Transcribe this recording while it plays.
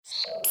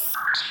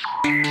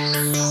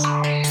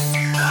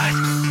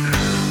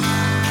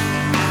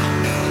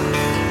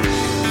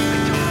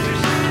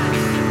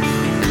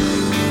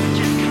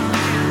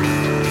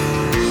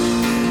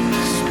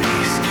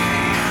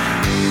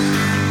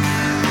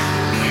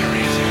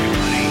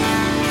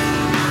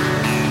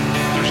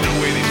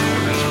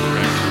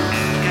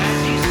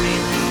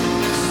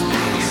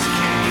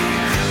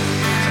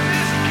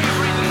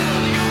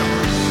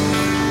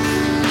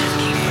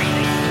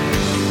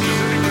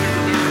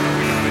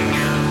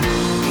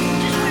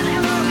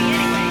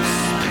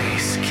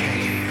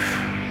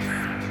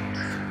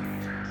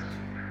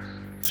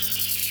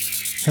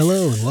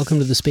Hello, and welcome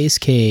to the Space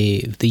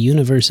Cave, the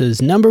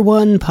universe's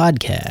 #1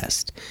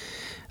 podcast.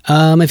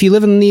 If you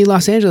live in the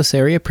Los Angeles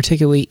area,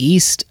 particularly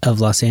east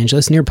of Los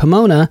Angeles, near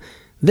Pomona,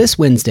 this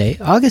Wednesday,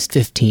 August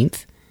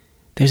 15th,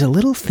 there's a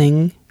little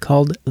thing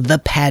called The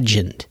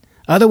Pageant,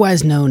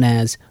 otherwise known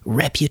as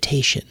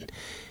Reputation.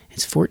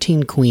 It's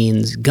 14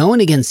 queens going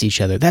against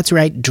each other. That's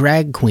right,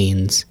 drag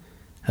queens.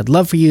 I'd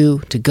love for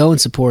you to go and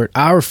support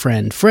our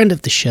friend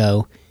of the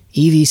show,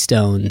 Evie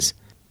Stones.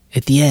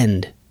 At the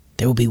end,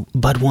 there will be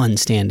but one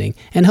standing,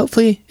 and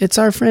hopefully it's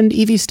our friend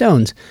Evie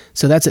Stones.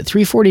 So that's at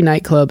 340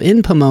 Nightclub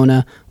in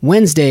Pomona,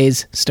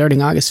 Wednesdays,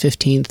 starting August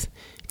 15th.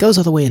 It goes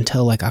all the way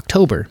until like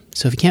October.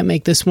 So if you can't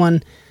make this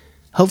one,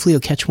 hopefully you'll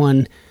catch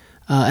one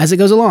as it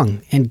goes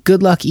along. And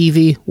good luck,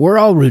 Evie. We're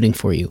all rooting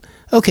for you.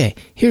 Okay,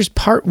 here's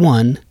part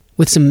one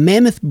with some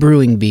Mammoth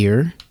Brewing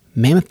beer,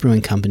 Mammoth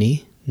Brewing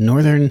Company,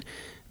 northern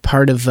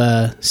part of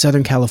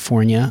Southern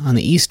California on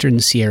the eastern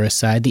Sierra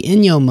side, the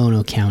Inyo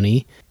Mono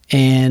County.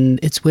 And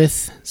it's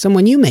with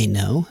someone you may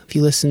know if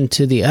you listen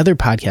to the other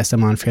podcast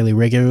I'm on fairly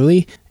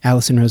regularly.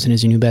 Allison Rosen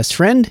is your new best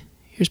friend.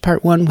 Here's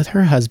part one with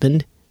her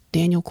husband,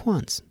 Daniel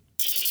Quantz.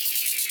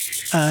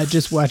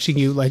 Just watching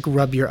you like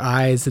rub your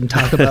eyes and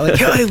talk about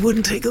like, I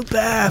wouldn't take a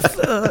bath.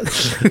 Not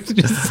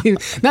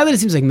that it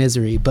seems like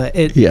misery, but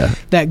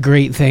that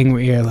great thing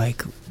where you're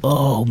like,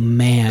 oh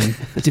man,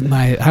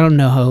 I don't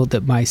know how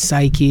that my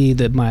psyche,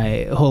 that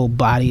my whole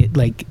body,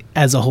 like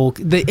as a whole,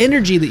 the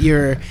energy that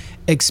you're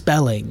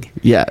expelling.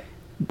 Yeah.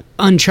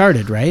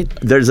 Uncharted, right?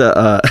 There's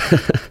a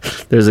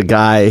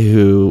guy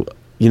who,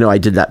 I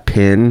did that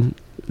pin,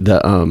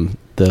 the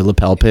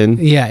lapel pin.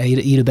 Yeah,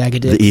 eat a bag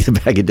of dicks. Eat a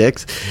bag of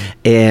dicks.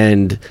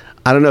 And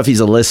I don't know if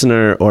he's a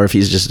listener or if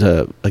he's just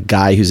a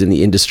guy who's in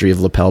the industry of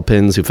lapel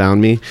pins who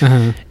found me.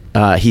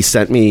 Uh-huh. He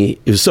sent me,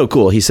 it was so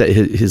cool. He said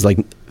his like,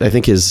 I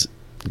think his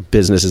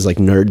business is like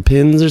nerd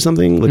pins or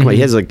something. Like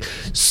he has like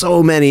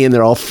so many and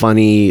they're all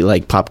funny,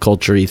 like pop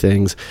culture-y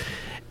things.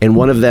 And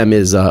one of them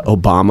is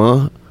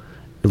Obama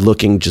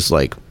looking just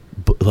like,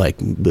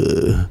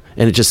 and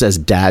it just says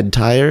 "Dad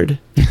tired."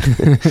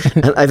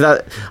 And I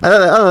thought,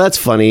 oh, that's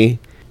funny.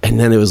 And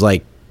then it was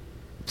like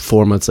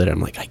 4 months later, I'm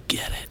like, I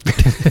get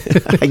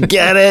it. I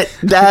get it.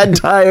 Dad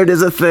tired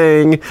is a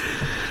thing.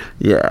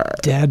 Yeah.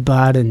 Dad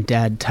bod and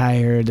dad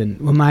tired. And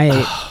when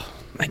my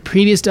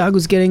previous dog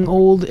was getting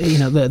old,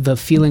 the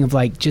feeling of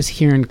like just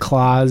hearing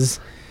claws,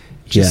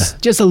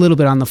 just a little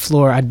bit on the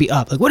floor, I'd be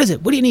up. Like, what is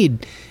it? What do you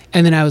need?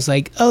 And then I was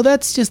like, oh,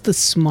 that's just the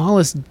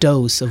smallest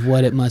dose of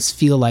what it must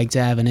feel like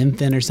to have an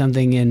infant or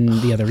something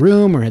in the other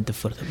room or at the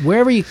foot of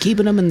wherever you're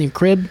keeping them in your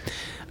crib.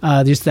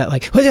 Just that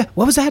like,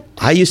 what was that?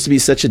 I used to be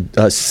such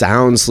a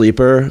sound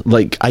sleeper.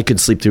 Like I could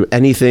sleep through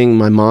anything.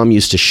 My mom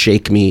used to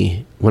shake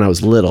me when I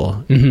was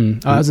little. Mm-hmm.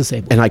 Oh, I was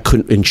disabled. And I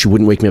couldn't, and she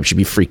wouldn't wake me up. She'd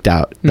be freaked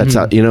out. That's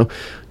how,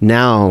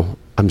 now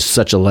I'm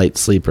such a light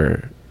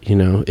sleeper,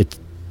 it's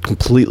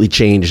completely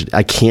changed.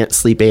 I can't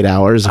sleep 8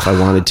 hours if I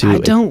wanted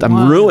to.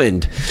 I'm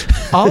ruined.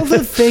 All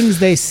the things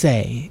they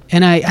say,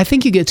 and I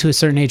think you get to a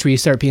certain age where you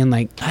start being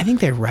like, I think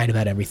they're right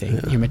about everything.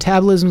 Yeah. Your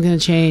metabolism's going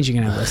to change. You're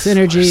going to have less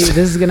energy. This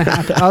is going to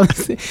happen.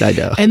 I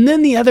know. And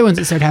then the other ones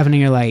that start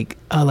happening are like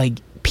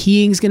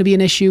peeing's going to be an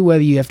issue,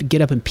 whether you have to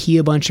get up and pee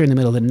a bunch in the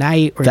middle of the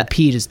night or the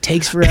pee just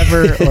takes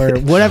forever or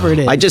whatever it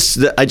is. I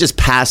just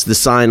passed the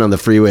sign on the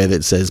freeway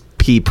that says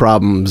pee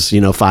problems,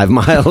 5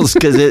 miles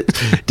because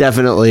it's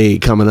definitely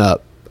coming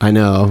up. I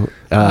know.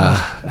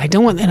 I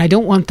don't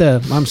want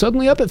I'm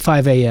suddenly up at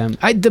 5 a.m.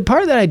 The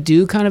part that I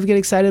do kind of get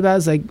excited about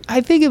is like,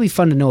 I think it'd be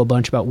fun to know a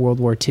bunch about World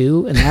War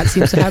II, and that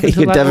seems to happen to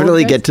a lot of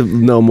definitely get to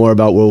know more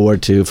about World War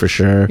II for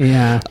sure.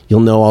 Yeah. You'll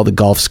know all the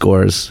golf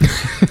scores.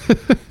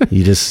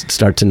 You just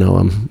start to know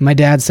them. My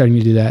dad's starting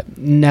to do that.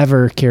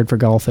 Never cared for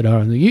golf at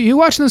all. You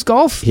watching this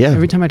golf? Yeah.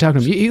 Every time I talk to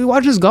him, you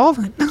watch this golf?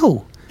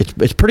 No.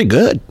 It's pretty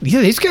good.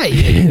 Yeah, these guys,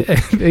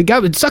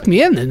 it sucked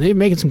me in, and they're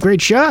making some great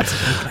shots.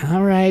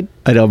 All right.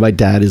 I know my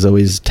dad is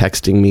always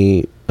texting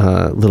me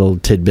little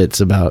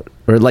tidbits about,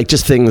 or like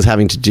just things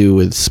having to do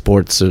with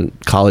sports and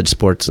college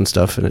sports and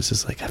stuff, and it's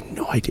just like, I have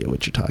no idea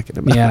what you're talking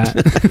about. Yeah.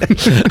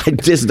 I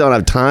just don't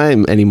have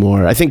time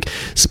anymore. I think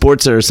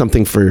sports are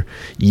something for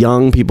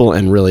young people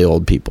and really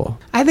old people.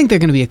 I think they're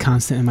going to be a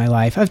constant in my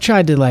life. I've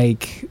tried to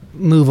like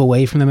move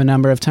away from them a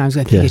number of times.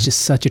 I think it's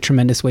just such a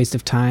tremendous waste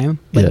of time.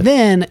 But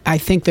then I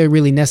think they're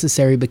really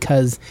necessary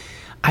because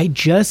I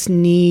just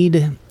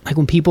need, like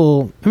when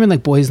people, remember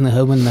like Boys in the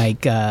Hood when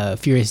like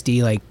Furious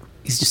D like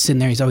he's just sitting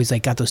there. He's always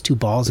like got those two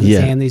balls in his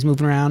hand that he's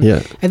moving around.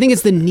 Yeah. I think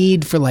it's the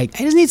need for like,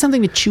 I just need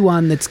something to chew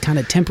on that's kind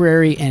of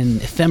temporary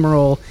and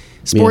ephemeral.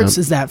 Sports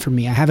is that for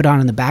me. I have it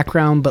on in the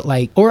background, but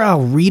like, or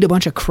I'll read a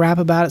bunch of crap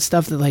about it,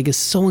 stuff that like is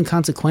so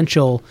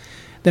inconsequential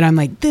that I'm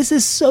like, this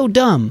is so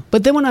dumb.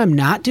 But then when I'm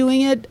not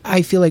doing it,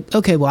 I feel like,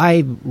 okay, well,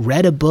 I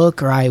read a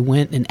book or I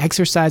went and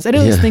exercised. I do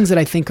those things that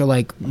I think are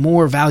like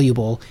more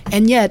valuable.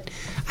 And yet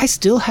I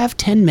still have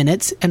 10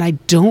 minutes and I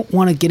don't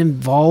want to get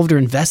involved or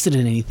invested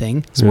in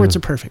anything. Sports are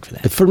perfect for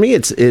that. For me,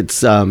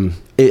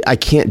 I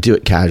can't do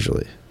it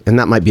casually. And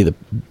that might be the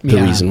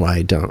reason why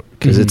I don't.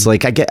 Because it's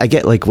like, I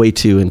get like way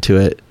too into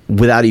it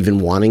without even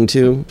wanting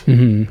to.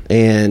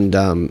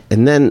 And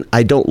then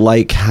I don't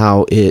like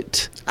how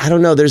I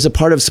don't know, there's a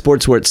part of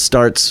sports where it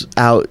starts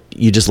out,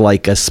 you just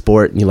like a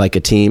sport and you like a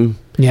team.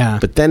 Yeah.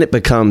 But then it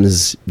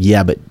becomes,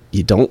 but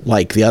you don't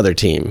like the other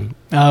team.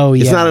 Oh,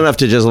 yeah. It's not enough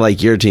to just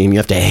like your team. You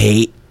have to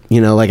hate,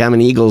 like I'm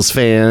an Eagles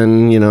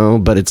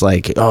fan, but it's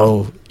like,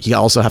 oh, you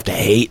also have to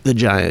hate the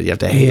Giants. You have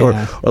to hate,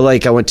 or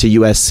like I went to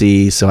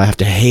USC, so I have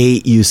to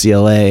hate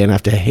UCLA and I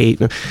have to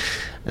hate.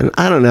 And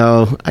I don't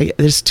know.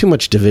 There's too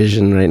much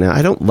division right now.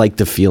 I don't like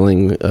the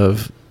feeling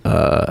of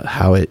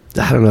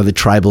the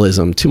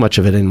tribalism, too much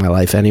of it in my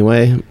life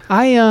anyway.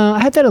 I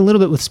had that a little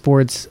bit with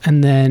sports,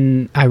 and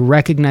then I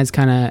recognized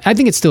I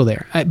think it's still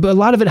there, but a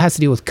lot of it has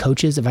to deal with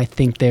coaches. If I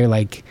think they're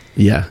like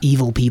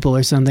evil people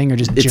or something, or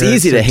just it's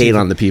easy to hate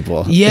on the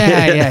people.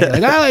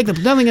 Like I like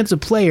nothing against the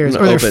players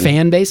or their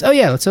fan base. Oh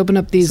yeah, let's open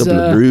up these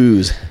the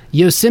brews.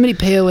 Yosemite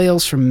Pale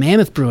Ales from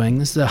Mammoth Brewing.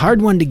 This is a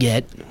hard one to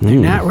get. They're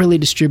not really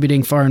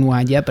distributing far and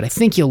wide yet, but I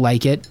think you'll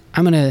like it.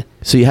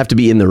 So you have to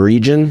be in the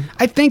region?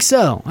 I think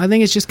so. I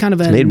think it's just kind of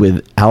made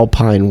with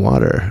alpine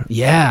water.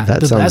 Yeah.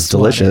 That sounds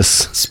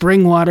delicious. Water.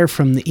 Spring water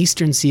from the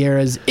Eastern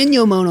Sierras in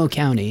Yomono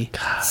County.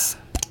 God.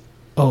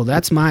 Oh,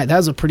 that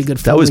was a pretty good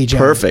Foley That was job.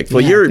 perfect.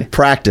 Well, you're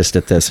practiced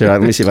at this. Here,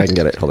 let me see if I can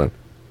get it. Hold on.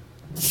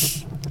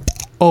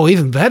 Oh,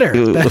 even better.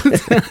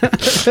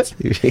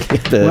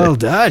 Well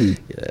done.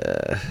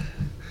 Yeah.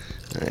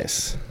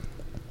 Nice.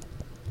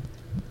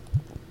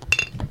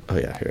 Oh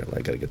yeah, here,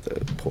 I gotta get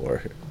the pour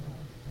here.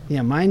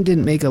 Yeah, mine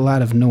didn't make a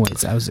lot of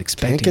noise. I was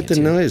expecting Can't get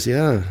the noise,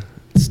 yeah.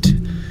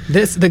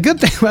 The good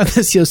thing about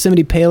this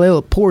Yosemite Pale Ale,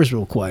 it pours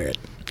real quiet.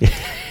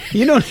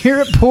 You don't hear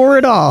it pour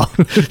at all.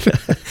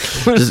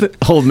 Just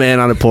old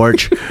man on a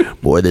porch.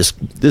 Boy, this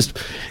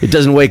it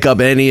doesn't wake up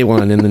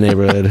anyone in the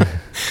neighborhood.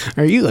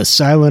 Are you a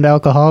silent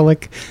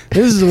alcoholic?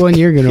 This is the one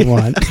you're gonna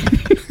want.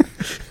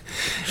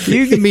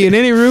 You can be in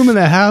any room in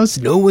the house.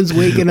 No one's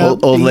waking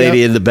up. Old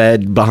lady in the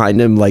bed behind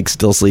him, like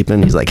still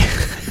sleeping. He's like,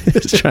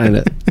 he's trying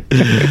to.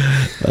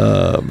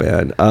 Oh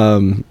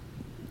man.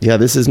 Yeah,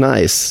 this is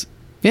nice.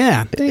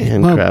 Yeah,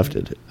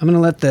 handcrafted. Well, I'm gonna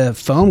let the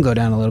foam go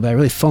down a little bit. I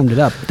really foamed it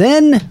up.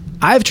 Then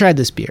I've tried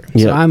this beer,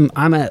 so I'm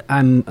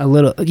a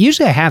little.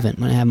 Usually I haven't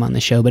when I have them on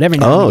the show, but every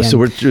now and again. So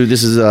we're through.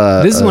 This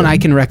is one I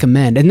can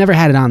recommend. I've never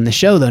had it on the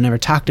show though. Never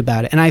talked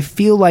about it, and I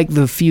feel like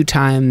the few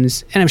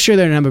times, and I'm sure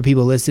there are a number of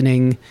people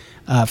listening.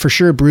 For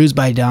sure, Brews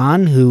by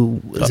Don,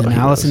 who is an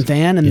Allison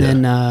fan, and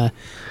then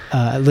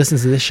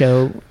listens to this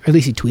show, or at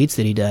least he tweets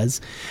that he does,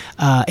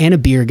 and a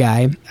beer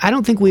guy. I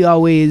don't think we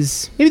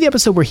always, maybe the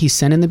episode where he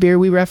sent in the beer,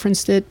 we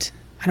referenced it.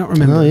 I don't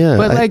remember. Oh, yeah.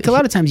 But like a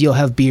lot of times you'll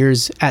have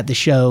beers at the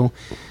show,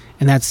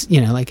 and that's,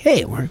 like,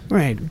 hey, we're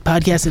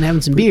podcasting and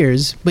having some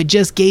beers, but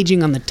just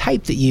gauging on the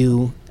type that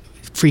you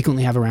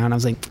frequently have around. I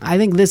was like, I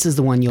think this is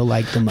the one you'll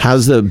like the most.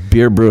 How's the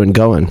beer brewing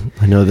going?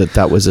 I know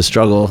that was a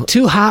struggle.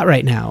 Too hot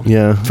right now.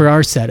 Yeah. For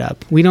our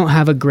setup, we don't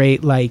have a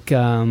great I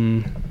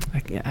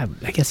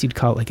guess you'd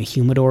call it like a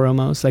humidor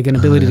almost, like an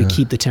ability to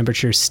keep the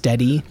temperature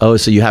steady. Oh,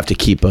 so you have to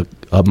keep a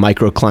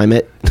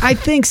microclimate? I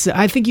think so.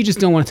 I think you just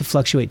don't want it to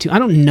fluctuate too. I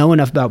don't know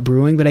enough about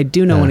brewing, but I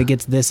do know when it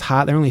gets this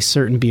hot, there are only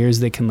certain beers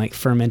that can like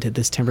ferment at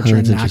this temperature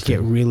and not get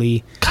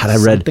really I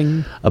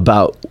read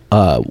about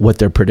what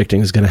they're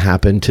predicting is going to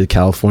happen to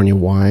California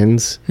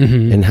wines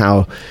and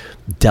how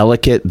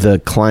delicate the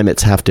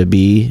climates have to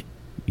be,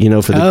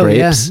 for the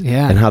grapes,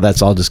 and how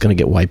that's all just going to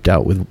get wiped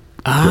out with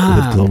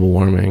global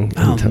warming.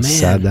 And how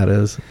sad that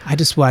is. I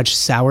just watched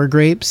Sour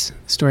Grapes,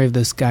 story of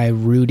this guy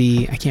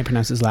Rudy, I can't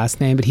pronounce his last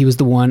name, but he was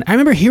the one. I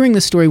remember hearing the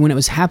story when it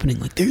was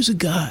happening, like there's a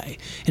guy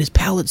and his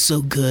palate's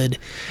so good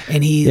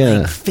and he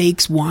like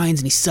fakes wines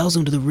and he sells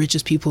them to the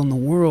richest people in the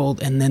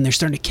world, and then they're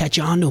starting to catch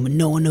on to him and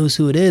no one knows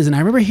who it is. And I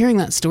remember hearing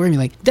that story and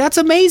being like, that's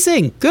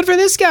amazing, good for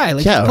this guy,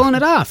 like he's pulling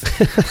it off.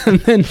 And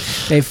then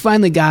they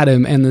finally got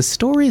him, and the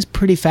story is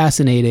pretty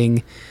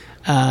fascinating.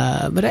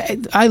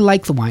 But I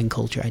like the wine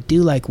culture. I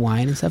do like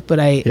wine and stuff,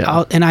 but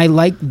I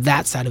like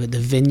that side of it, the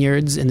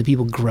vineyards and the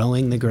people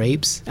growing the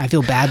grapes. I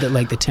feel bad that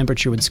like the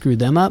temperature would screw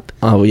them up.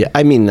 Oh yeah,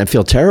 I mean, I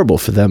feel terrible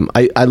for them.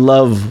 I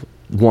love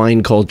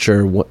wine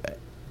culture,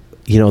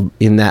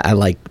 in that I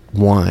like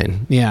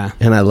wine. Yeah.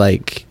 And I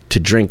like to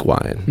drink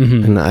wine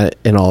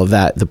and all of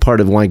that. The part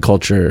of wine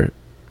culture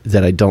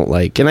that I don't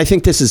like. And I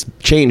think this has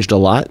changed a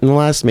lot in the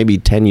last maybe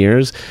 10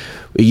 years.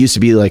 It used to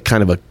be like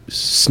kind of a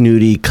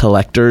snooty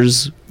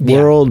collector's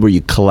world where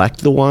you collect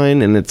the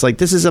wine, and it's like,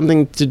 this is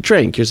something to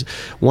drink.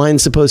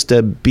 Wine's supposed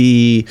to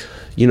be,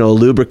 a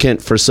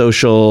lubricant for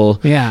social,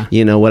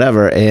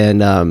 whatever.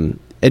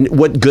 And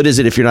what good is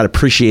it if you're not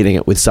appreciating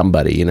it with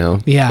somebody,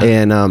 Yeah.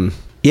 And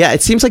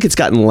it seems like it's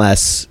gotten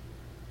less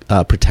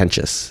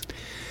pretentious.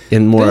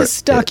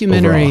 This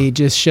documentary overall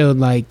just showed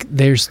like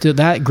there's still,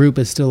 that group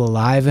is still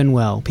alive and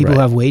well. People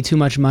who have way too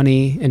much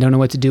money and don't know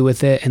what to do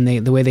with it, and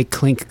the way they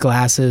clink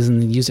glasses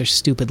and use their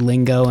stupid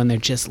lingo, and they're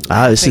just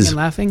laughing and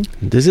laughing.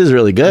 This is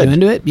really good. You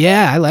into it?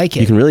 Yeah, I like it.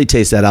 You can really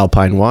taste that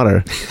alpine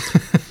water.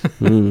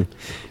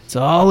 It's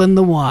all in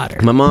the water.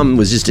 My mom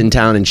was just in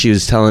town and she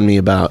was telling me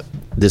about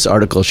this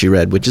article she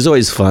read, which is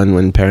always fun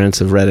when parents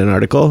have read an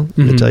article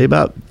to tell you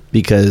about,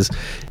 because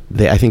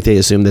I think they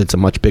assume that it's a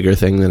much bigger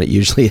thing than it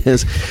usually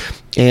is.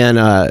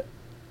 And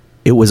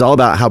it was all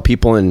about how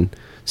people in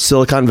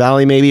Silicon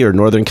Valley maybe, or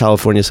Northern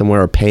California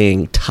somewhere, are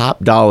paying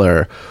top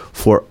dollar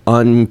for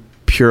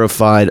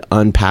unpurified,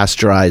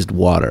 unpasteurized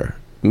water,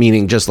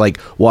 meaning just like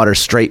water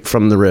straight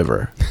from the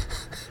river.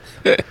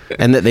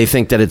 And that they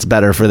think that it's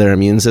better for their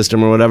immune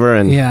system or whatever.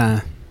 And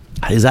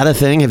is that a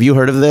thing? Have you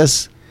heard of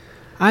this?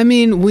 I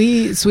mean,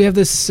 we have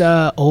this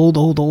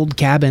old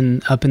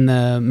cabin up in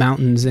the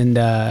mountains, and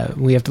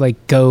we have to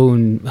like go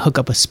and hook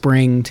up a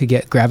spring to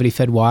get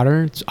gravity-fed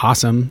water. It's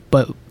awesome,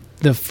 but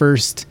the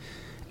first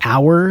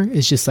hour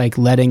is just like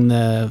letting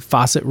the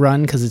faucet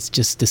run because it's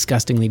just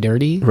disgustingly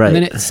dirty. Right. And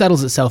then it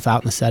settles itself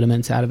out and the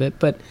sediments out of it.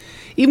 But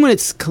even when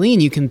it's clean,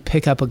 you can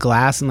pick up a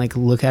glass and like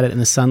look at it in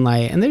the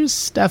sunlight, and there's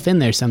stuff in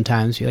there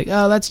sometimes. You're like,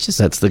 oh,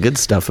 that's the good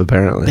stuff,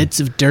 apparently.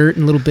 Bits of dirt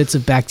and little bits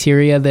of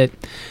bacteria that,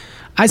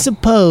 I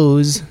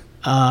suppose,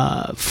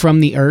 from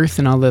the earth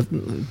and all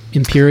the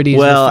impurities.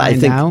 Well, I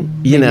think out,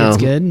 it's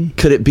good.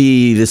 Could it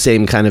be the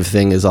same kind of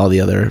thing as all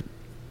the other,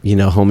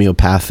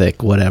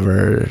 homeopathic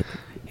whatever?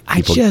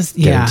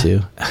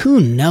 Into? Who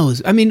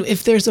knows? I mean,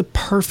 if there's a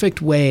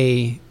perfect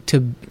way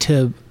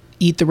to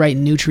eat the right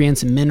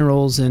nutrients and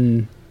minerals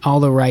and all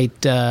the right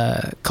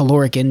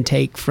caloric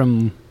intake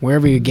from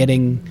wherever you're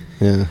getting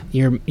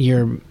your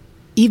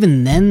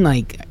even then,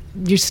 like,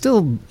 you're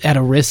still at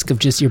a risk of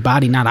just your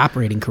body not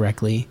operating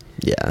correctly.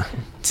 Yeah.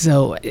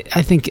 So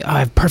I think I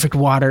have perfect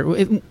water.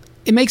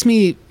 It makes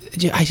me,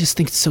 I just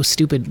think it's so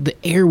stupid. The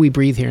air we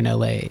breathe here in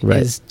LA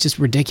is just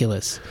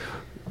ridiculous.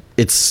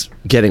 It's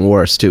getting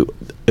worse too,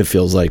 it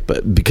feels like,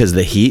 but because of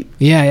the heat.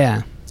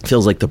 Yeah. It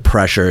feels like the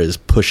pressure is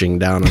pushing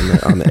down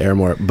on the air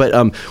more.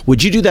 But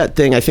would you do that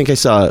thing? I think I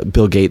saw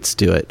Bill Gates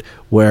do it,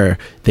 where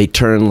they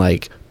turn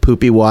like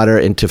poopy water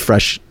into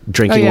fresh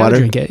drinking water. I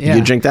drink it. Yeah.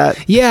 You drink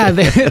that? Yeah.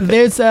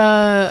 There's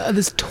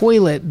this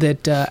toilet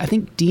that I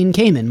think Dean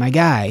Kamen, my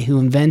guy, who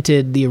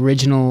invented the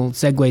original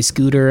Segway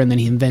scooter, and then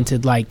he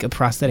invented like a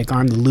prosthetic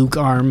arm, the Luke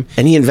arm.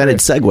 And he invented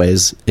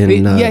Segways.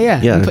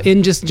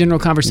 In just general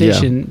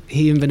conversation,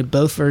 he invented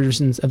both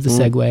versions of the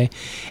Segway,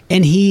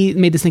 and he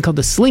made this thing called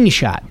the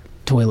slingshot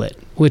toilet,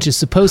 which is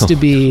supposed to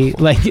be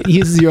like, it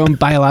uses your own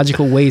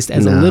biological waste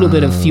as a little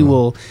bit of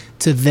fuel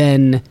to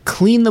then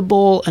clean the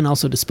bowl and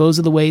also dispose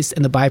of the waste,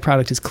 and the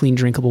byproduct is clean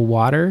drinkable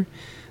water.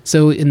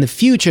 So in the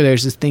future,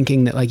 there's this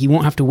thinking that like you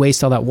won't have to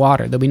waste all that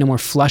water. There'll be no more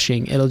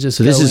flushing. It'll just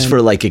this is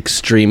for like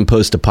extreme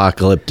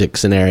post-apocalyptic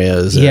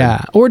scenarios.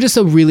 Or just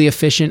a really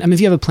efficient. I mean,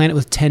 if you have a planet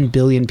with 10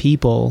 billion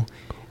people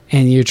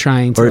and you're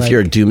trying to, or if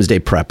you're a doomsday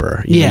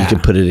prepper, you can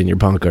put it in your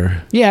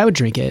bunker. Yeah, I would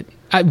drink it.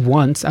 I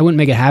wouldn't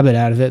make a habit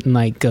out of it and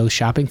like go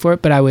shopping for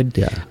it, but I would.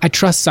 Yeah. I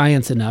trust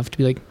science enough to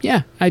be like,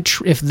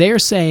 if they're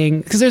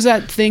saying, because there's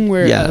that thing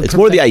where it's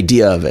more the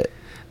idea of it.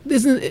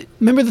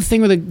 Remember the thing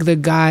where the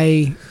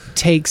guy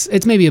takes,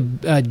 it's maybe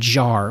a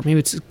jar, maybe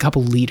it's a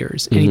couple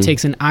liters, and he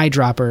takes an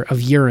eyedropper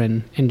of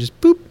urine and just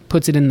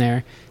puts it in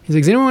there. He's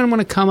like, does anyone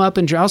want to come up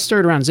and I'll stir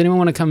it around. Does anyone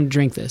want to come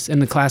drink this?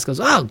 And the class goes,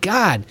 oh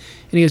God.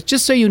 And he goes,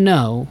 just so you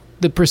know,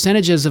 the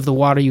percentages of the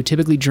water you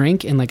typically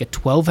drink in like a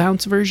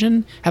 12-ounce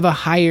version have a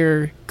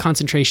higher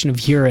concentration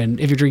of urine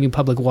if you're drinking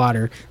public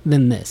water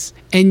than this.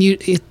 And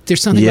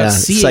there's something about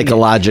seeing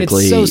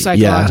psychologically. It's so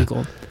psychological.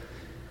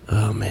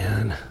 Yeah. Oh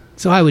man.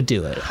 So I would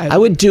do it. I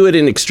would do it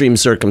in extreme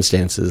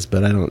circumstances,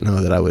 but I don't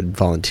know that I would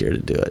volunteer to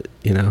do it,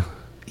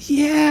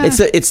 Yeah.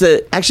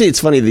 Actually it's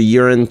funny, the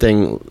urine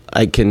thing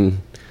I can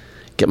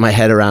get my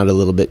head around a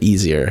little bit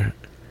easier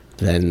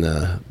than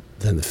the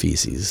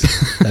feces.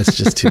 That's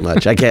just too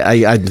much. I'm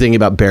thinking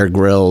about Bear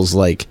Grylls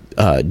like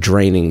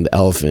draining the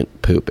elephant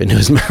poop into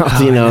his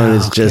mouth, and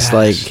it's just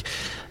like,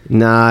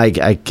 nah,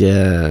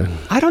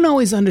 I don't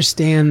always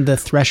understand the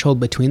threshold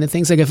between the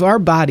things. Like if our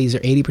bodies are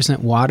 80%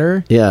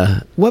 water,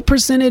 what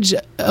percentage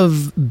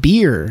of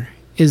beer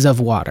is of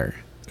water?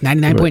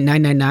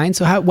 99.999.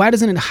 So why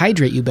doesn't it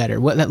hydrate you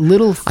better? What, that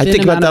little thin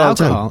amount of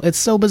alcohol? It's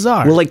so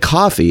bizarre. Well, like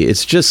coffee,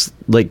 it's just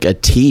like a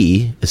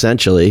tea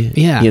essentially.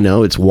 Yeah,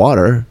 it's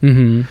water.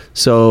 Mm-hmm.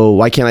 So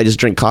why can't I just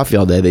drink coffee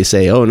all day? They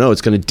say, oh no,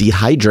 it's going to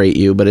dehydrate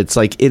you, but it's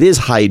like it is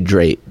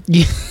hydrate.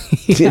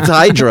 It's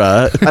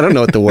hydra. I don't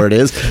know what the word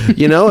is.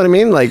 You know what I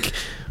mean? Like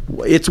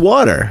it's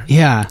water.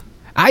 Yeah.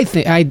 I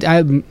think I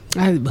don't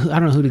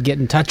know who to get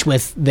in touch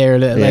with there.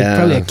 Like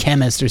probably a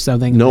chemist or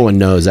something. No one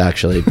knows,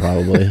 actually,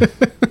 probably.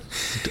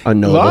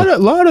 Unknowable. A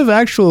lot of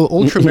actual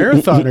ultra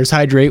marathoners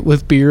hydrate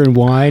with beer and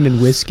wine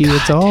and whiskey.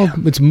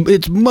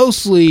 It's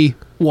mostly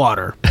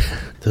water.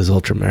 Those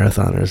ultra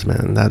marathoners,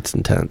 man, that's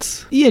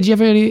intense. Yeah, do you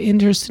have any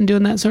interest in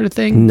doing that sort of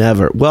thing?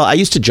 Never. Well, I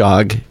used to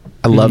jog.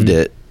 I loved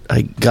it.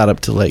 I got up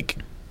to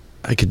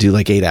I could do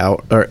 8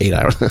 hours.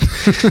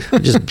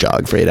 Just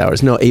jog for 8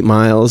 hours. No, 8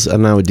 miles,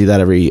 and I would do that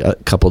every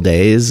couple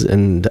days,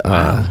 and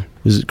it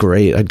was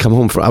great. I'd come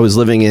home I was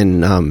living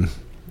in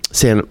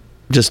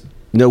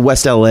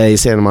West LA,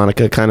 Santa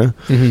Monica, kind of,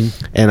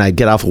 and I'd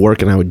get off of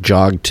work and I would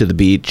jog to the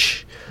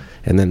beach,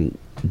 and then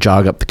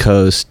jog up the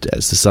coast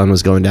as the sun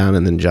was going down,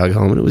 and then jog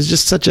home. And it was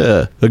just such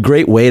a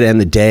great way to end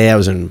the day. I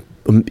was in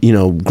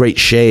great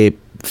shape,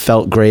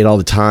 felt great all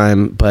the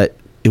time, but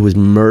it was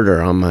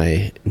murder on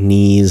my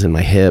knees and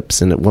my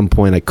hips, and at one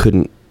point I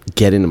couldn't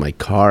get into my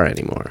car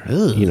anymore.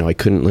 I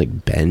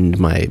couldn't bend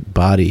my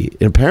body,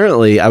 and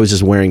apparently I was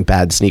just wearing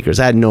bad sneakers.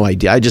 I had no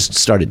idea. I just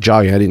started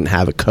jogging. I didn't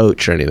have a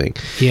coach or anything.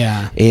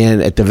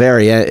 And at the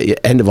very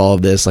end of all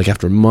of this,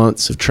 after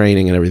months of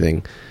training and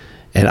everything,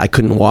 and I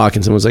couldn't walk,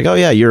 and someone was like, oh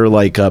yeah, you're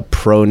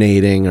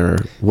pronating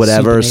or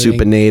whatever,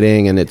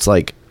 supinating, and it's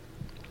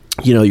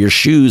your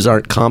shoes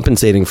aren't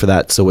compensating for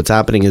that. So what's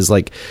happening is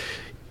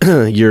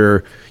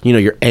your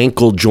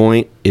ankle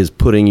joint is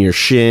putting your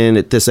shin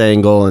at this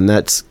angle, and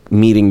that's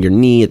meeting your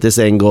knee at this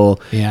angle,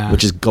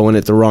 which is going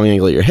at the wrong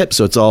angle at your hip.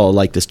 So it's all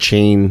this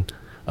chain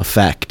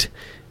effect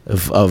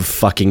of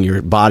fucking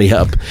your body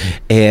up.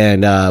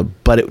 And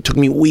but it took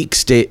me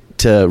weeks to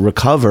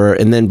recover,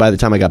 and then by the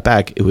time I got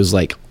back, it was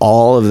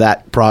all of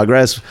that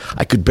progress,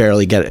 I could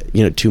barely get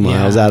 2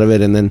 miles out of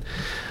it, and then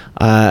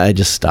I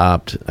just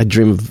stopped. I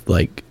dream of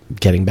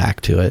getting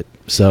back to it.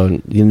 So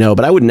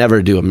but I would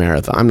never do a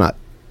marathon. I'm not.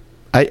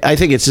 I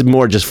think it's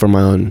more just for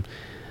my own,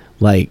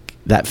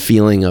 that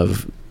feeling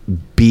of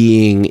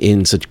being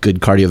in such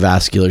good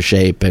cardiovascular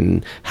shape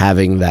and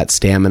having that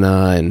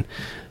stamina, and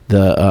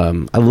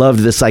I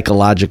love the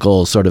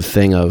psychological sort of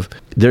thing of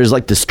there's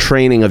this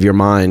training of your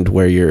mind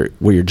where you're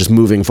just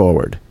moving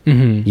forward,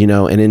 and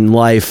in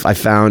life I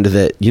found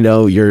that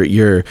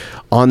you're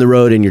on the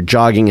road and you're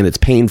jogging and it's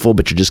painful,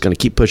 but you're just going to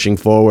keep pushing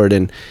forward.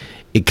 And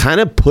it kind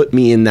of put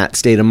me in that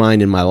state of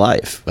mind in my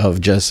life of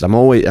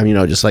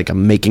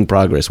I'm making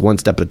progress one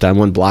step at a time,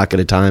 one block at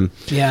a time.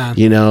 Yeah.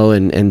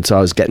 And so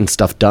I was getting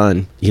stuff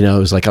done. It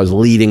was I was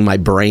leading my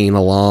brain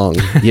along,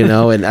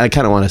 and I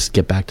kind of want to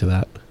get back to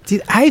that.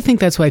 See, I think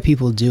that's why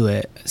people do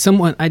it.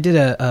 I did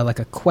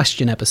a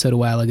question episode a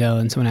while ago,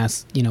 and someone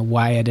asked,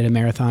 why I did a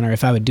marathon or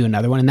if I would do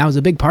another one. And that was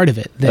a big part of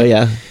it.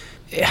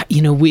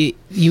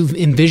 You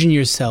envision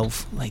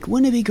yourself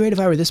wouldn't it be great if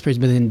I were this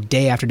person, but then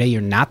day after day you're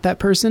not that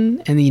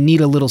person, and then you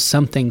need a little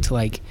something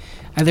to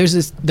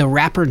there's the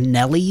rapper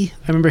Nelly.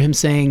 I remember him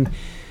saying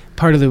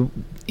part of the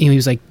he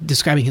was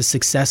describing his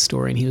success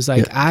story, and he was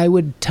I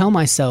would tell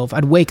myself,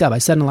 I'd wake up, I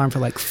set an alarm for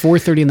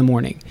 4:30 in the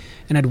morning,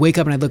 and I'd wake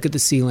up and I'd look at the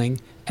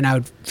ceiling and I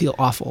would feel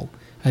awful.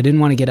 I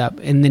didn't want to get up,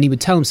 and then he would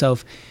tell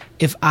himself,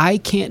 if I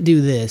can't do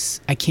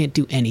this, I can't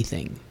do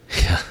anything.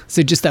 Yeah.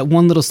 So just that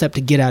one little step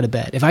to get out of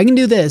bed. If I can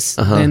do this,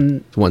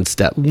 then one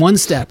step.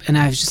 And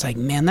I was just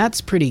man, that's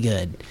pretty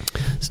good.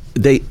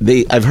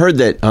 I've heard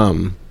that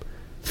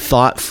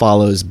thought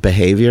follows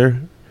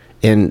behavior,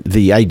 and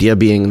the idea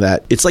being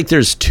that it's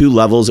there's two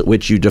levels at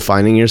which you're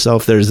defining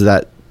yourself. There's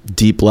that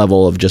deep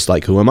level of just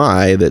who am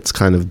I, that's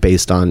kind of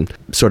based on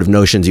sort of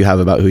notions you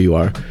have about who you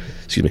are.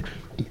 Excuse me.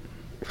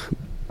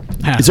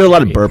 Is there a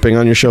lot of burping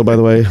on your show, by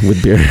the way,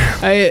 with beer?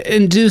 I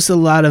induce a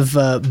lot of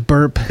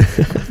burp,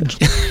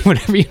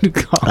 whatever you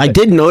call it. I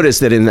did notice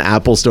that in the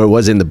Apple Store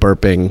was in the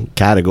burping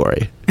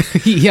category.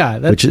 Yeah.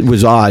 Which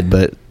was odd,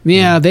 but...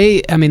 Yeah,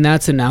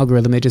 that's an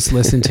algorithm. They just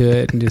listen to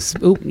it and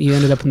just, you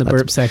ended up in the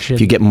burp section.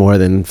 If you get more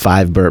than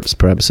 5 burps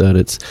per episode,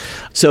 it's...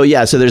 So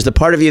there's the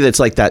part of you that's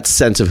that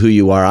sense of who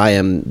you are. I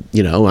am,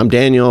 I'm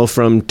Daniel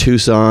from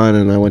Tucson,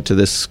 and I went to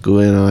this school,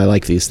 I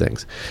like these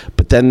things.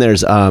 But then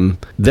there's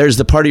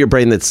the part of your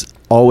brain that's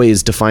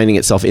always defining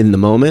itself in the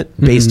moment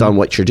based on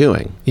what you're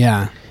doing.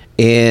 Yeah.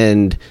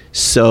 And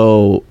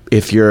so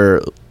if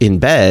you're in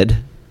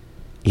bed...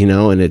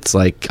 and it's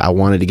I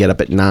wanted to get up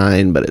at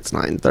 9, but it's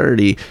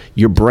 9:30.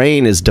 Your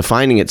brain is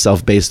defining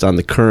itself based on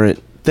the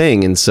current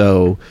thing. And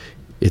so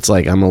it's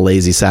I'm a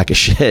lazy sack of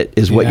shit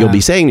is what you'll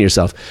be saying to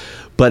yourself.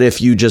 But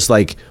if you just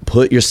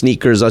put your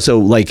sneakers on, so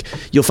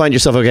you'll find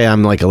yourself, okay,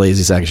 I'm a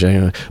lazy sack of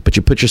shit, but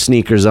you put your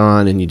sneakers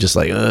on and you just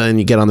and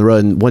you get on the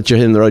road, and once you're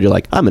hitting the road, you're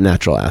I'm a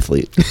natural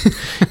athlete.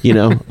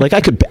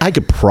 I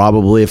could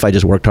probably, if I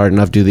just worked hard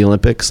enough, do the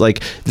Olympics.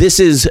 This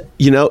is,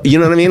 you know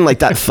what I mean?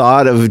 That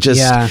thought of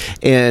just,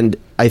 and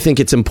I think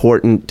it's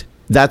important.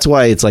 That's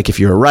why it's if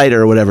you're a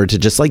writer or whatever, to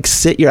just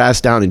sit your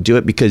ass down and do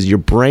it, because your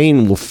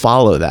brain will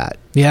follow that.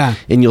 Yeah.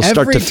 And you'll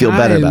start to feel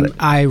better about it.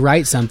 I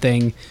write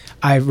something,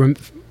 I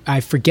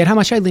I forget how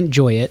much I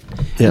enjoy it,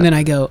 and then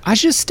I go, I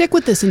should just stick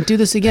with this and do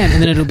this again,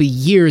 and then it'll be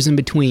years in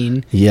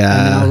between. Yeah,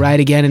 and then I'll write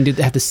again and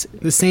have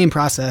the same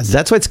process.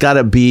 That's why it's got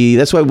to be.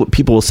 That's why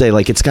people will say,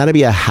 like, it's got to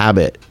be a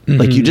habit.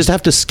 Like, you just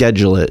have to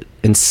schedule it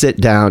and sit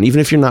down, even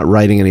if you're not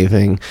writing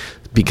anything,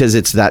 because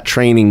it's that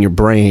training your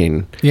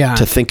brain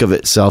to think of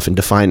itself and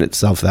define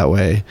itself that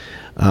way.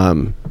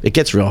 It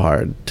gets real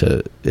hard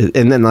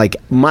and then, like,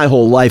 my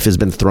whole life has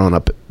been thrown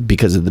up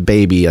because of the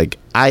baby. Like,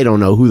 I don't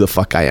know who the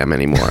fuck I am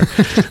anymore.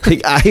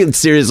 Like, I'm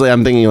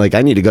thinking, like,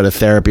 I need to go to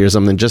therapy or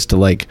something just to,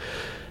 like,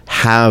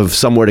 have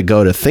somewhere to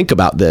go to think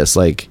about this.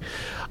 Like,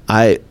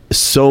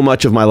 so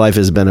much of my life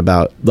has been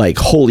about, like,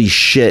 holy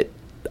shit,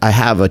 I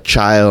have a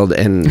child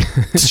and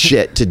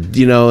shit to,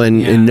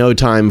 and no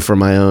time for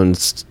my own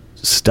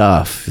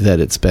stuff, that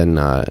it's been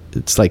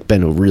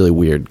been a really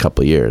weird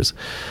couple of years.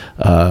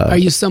 Are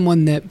you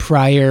someone that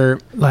prior,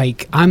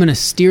 like, I'm gonna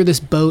steer this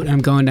boat and I'm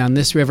going down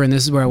this river and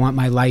this is where I want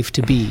my life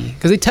to be?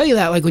 Because they tell you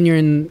that, like, when you're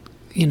in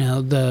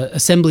the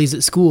assemblies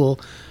at school,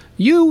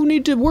 you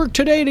need to work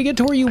today to get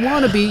to where you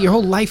want to be. Your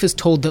whole life is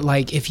told that,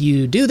 like, if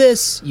you do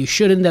this, you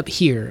should end up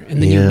here,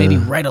 and then you maybe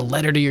write a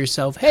letter to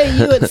yourself, hey,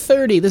 you at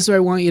 30, this is where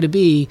I want you to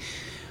be.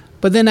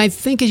 But then I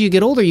think as you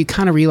get older, you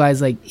kind of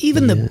realize, like,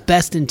 even the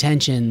best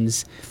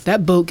intentions,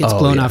 that boat gets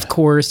blown off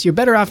course. You're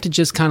better off to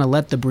just kind of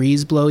let the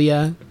breeze blow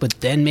you, but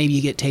then maybe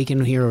you get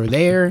taken here or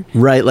there.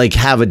 Right, like,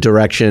 have a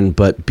direction,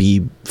 but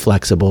be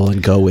flexible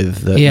and go with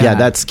the... Yeah,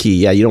 that's key.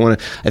 Yeah, you don't want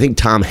to... I think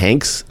Tom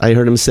Hanks, I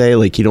heard him say,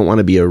 like, you don't want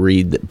to be a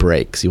reed that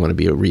breaks. You want to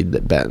be a reed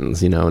that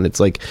bends, And it's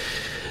like...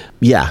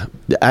 Yeah,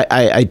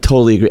 I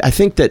totally agree. I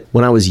think that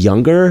when I was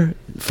younger,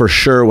 for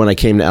sure, when I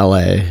came to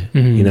LA,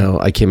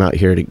 I came out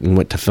here and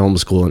went to film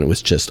school, and it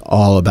was just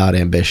all about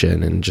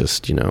ambition and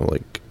just,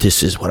 like,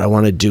 this is what I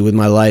want to do with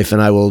my life,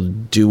 and I will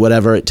do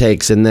whatever it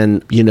takes. And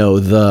then,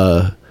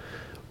 the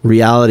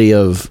reality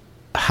of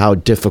how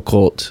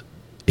difficult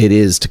it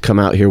is to come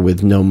out here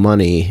with no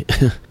money,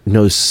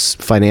 no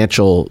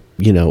financial,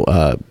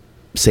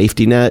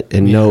 safety net,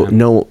 and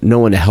no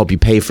one to help you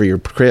pay for your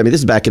career. I mean,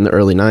 this is back in the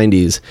early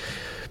 90s.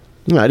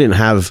 I didn't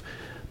have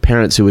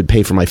parents who would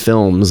pay for my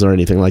films or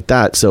anything like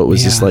that. So it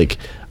was just like,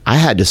 I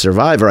had to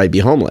survive or I'd be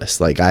homeless.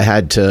 Like, I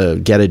had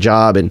to get a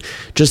job, and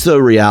just the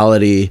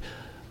reality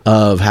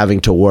of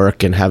having to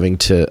work and having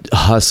to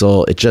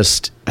hustle.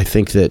 I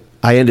think that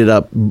I ended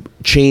up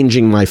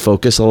changing my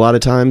focus a lot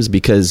of times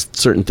because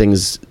certain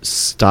things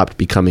stopped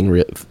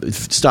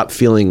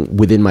feeling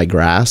within my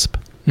grasp.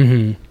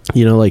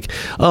 Like,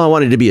 I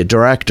wanted to be a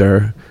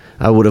director.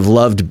 I would have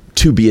loved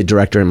to be a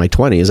director in my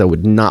 20s. I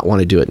would not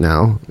want to do it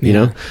now, you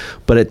know?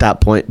 But at that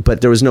point,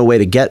 there was no way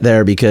to get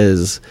there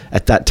because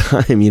at that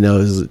time, it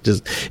was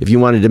just, if you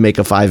wanted to make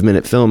a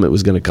 5-minute film, it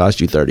was going to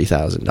cost you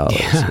 $30,000,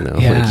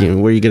 Like,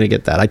 where are you going to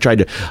get that? I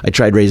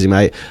tried raising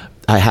I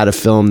had a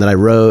film that I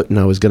wrote and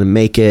I was going to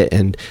make it.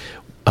 And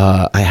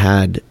I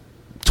had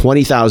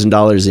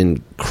 $20,000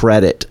 in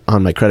credit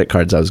on my credit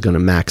cards. I was going to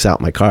max out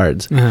my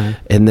cards.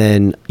 And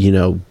then,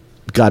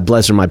 God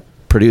bless her, my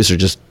producer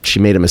she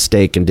made a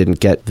mistake and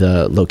didn't get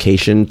the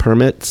location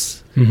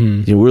permits.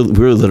 We were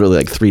literally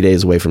like 3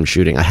 days away from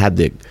shooting. I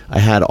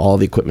had all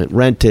the equipment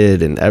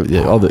rented and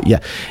everything,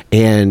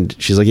 and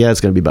she's like, it's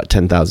going to be about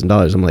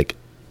 $10,000. I'm like,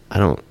 I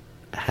don't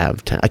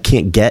have I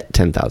can't get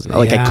 $10,000.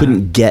 Like, I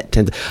couldn't get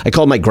I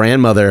called my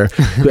grandmother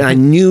and I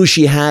knew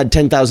she had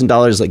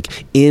 $10,000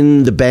 like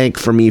in the bank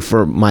for me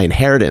for my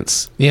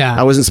inheritance.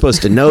 I wasn't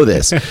supposed to know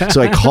this.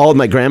 So I called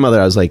my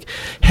grandmother. I was like,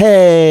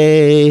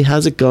 hey,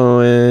 how's it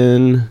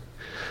going?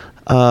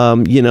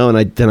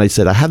 And I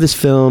said, I have this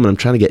film and I'm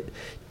trying to get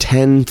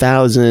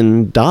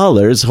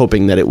 $10,000,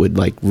 hoping that it would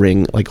like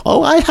ring, like,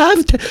 oh, I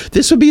have,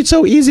 this would be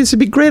so easy. This would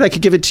be great. I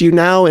could give it to you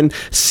now and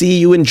see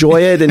you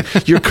enjoy it and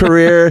your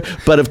career.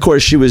 But of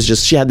course she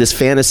had this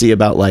fantasy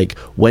about like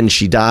when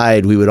she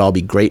died, we would all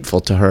be grateful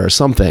to her or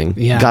something.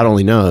 God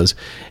only knows.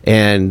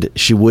 And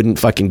she wouldn't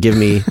fucking give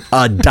me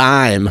a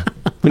dime.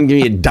 Wouldn't give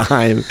me a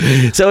dime.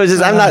 So it's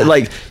just, I'm not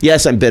like,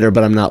 yes, I'm bitter,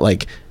 but I'm not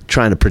like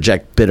trying to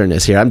project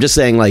bitterness here. I'm just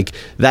saying, like,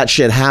 that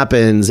shit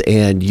happens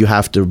and you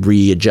have to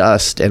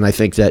readjust. And I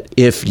think that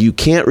if you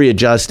can't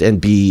readjust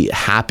and be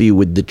happy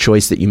with the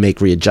choice that you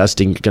make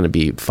readjusting, you're going to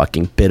be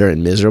fucking bitter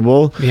and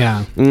miserable.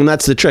 And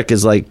that's the trick,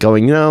 is like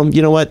going, you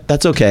know what,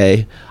 that's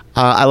okay.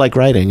 I like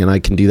writing and I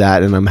can do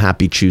that, and I'm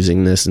happy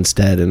choosing this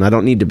instead, and I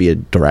don't need to be a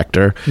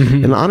director.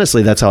 And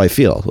honestly, that's how I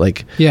feel.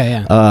 Like,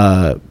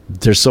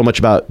 there's so much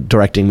about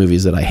directing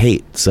movies that I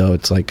hate. So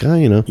it's like,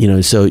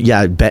 so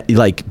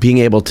like being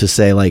able to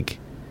say like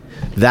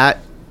that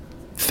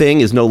thing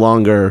is no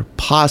longer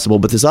possible,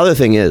 but this other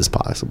thing is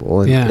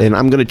possible. And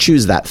I'm going to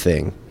choose that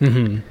thing.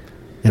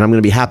 And I'm going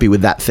to be happy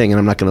with that thing, and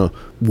I'm not going to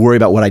worry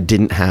about what I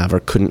didn't have or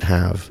couldn't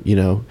have,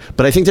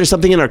 But I think there's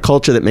something in our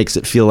culture that makes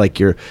it feel like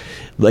you're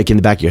like in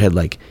the back of your head,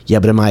 like,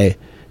 but am I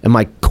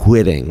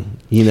quitting?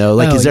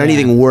 Is there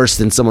anything worse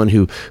than someone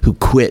who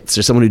quits,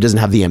 or someone who doesn't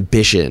have the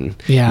ambition?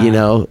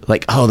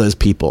 Like, oh, those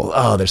people,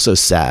 oh, they're so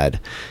sad.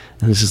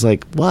 And it's just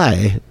like,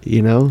 why?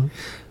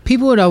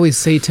 People would always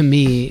say to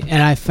me,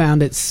 and I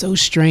found it so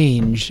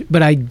strange,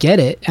 but I get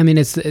it. I mean,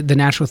 it's the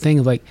natural thing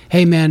of like,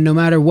 hey man, no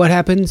matter what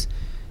happens,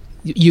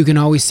 you can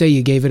always say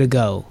you gave it a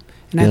go.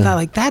 And I thought,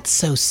 like, that's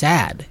so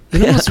sad.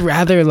 You'd almost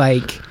rather,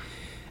 like,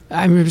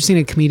 I remember seeing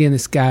a comedian,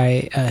 this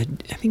guy, I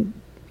think,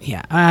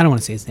 I don't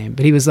want to say his name,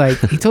 but he was like,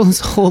 he told this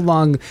whole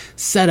long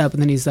setup,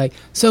 and then he's like,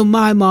 so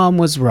my mom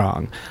was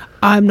wrong.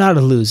 I'm not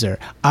a loser.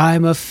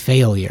 I'm a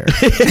failure.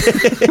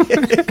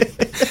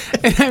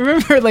 And I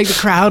remember, like, the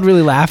crowd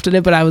really laughed at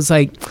it, but I was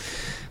like,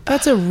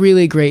 that's a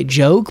really great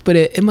joke, but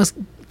it must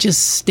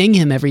just sting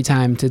him every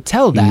time to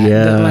tell that.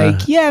 Yeah. That,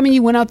 like, I mean,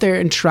 you went out there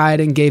and tried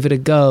and gave it a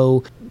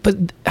go, but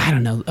I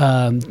don't know,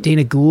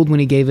 Dana Gould, when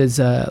he gave his,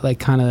 like,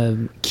 kind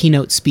of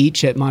keynote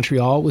speech at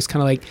Montreal, was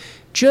kind of like,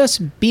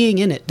 just being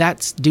in it,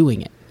 that's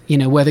doing it. You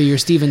know, whether you're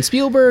Steven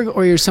Spielberg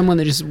or you're someone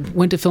that just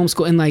went to film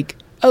school and like,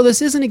 oh,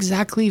 this isn't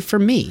exactly for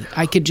me.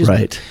 I could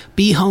just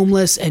be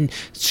homeless and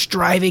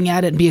striving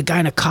at it and be a guy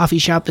in a coffee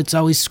shop that's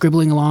always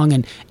scribbling along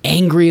and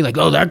angry, like,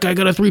 oh, that guy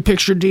got a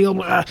 3-picture deal.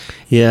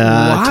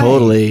 Yeah, why?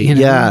 totally. You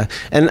know? Yeah.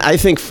 And I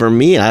think for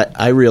me,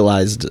 I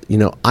realized, you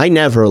know, I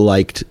never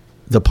liked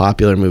the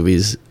popular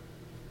movies.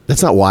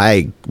 That's not why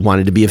I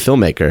wanted to be a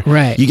filmmaker.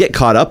 Right. You get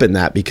caught up in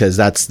that because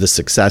that's the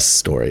success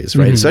stories,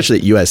 right? Mm-hmm. Especially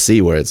at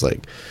USC, where it's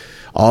like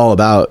all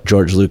about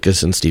George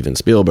Lucas and Steven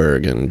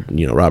Spielberg and,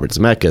 you know, Robert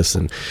Zemeckis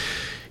and,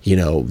 you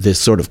know, this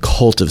sort of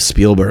cult of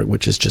Spielberg,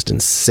 which is just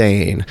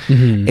insane.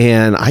 Mm-hmm.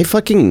 And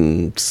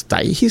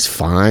he's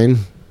fine.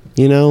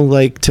 You know,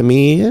 like, to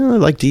me, I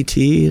like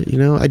DT, you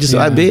know,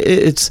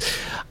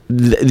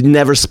 it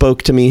never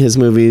spoke to me, his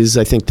movies.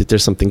 I think that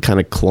there's something kind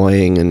of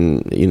cloying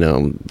and, you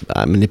know,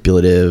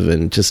 manipulative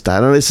and just, I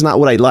don't know, it's not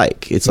what I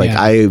like. It's like,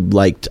 I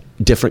liked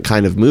different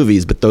kind of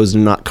movies, but those are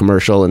not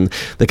commercial and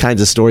the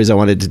kinds of stories I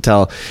wanted to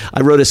tell.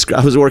 I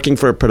was working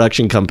for a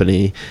production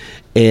company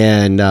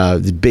and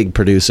the big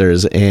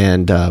producers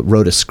and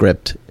wrote a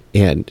script.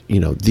 And, you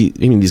know,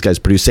 these guys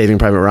produced Saving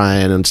Private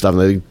Ryan and stuff,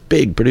 and they're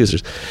big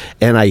producers.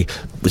 And I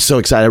was so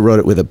excited. I wrote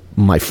it with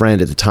my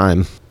friend at the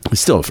time. He's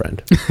still a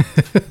friend.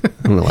 I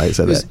don't know why I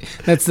said that.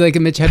 That's like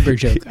a Mitch Hedberg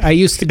joke. I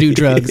used to do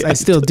drugs. I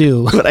still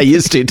do. But I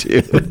used to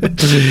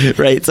too.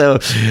 Right. So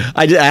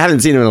I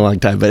haven't seen him in a long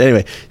time. But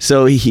anyway,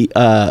 so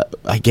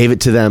I gave it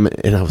to them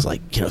and I was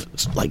like, you know,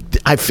 like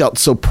I felt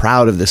so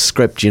proud of this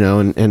script, you know,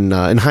 and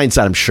in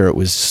hindsight, I'm sure it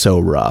was so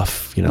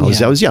rough. You know,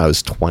 I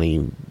was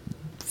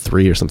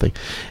 23 or something.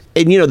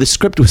 And, you know, the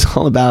script was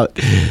all about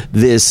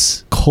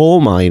this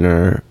coal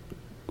miner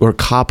or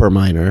copper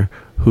miner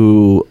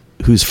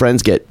whose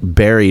friends get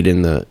buried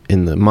in the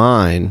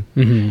mine,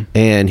 mm-hmm.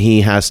 and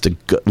he has to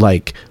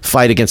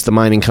fight against the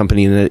mining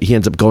company, and he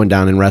ends up going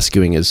down and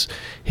rescuing his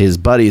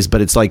buddies. But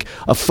it's like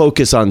a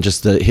focus on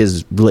just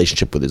his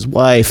relationship with his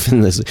wife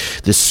and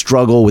this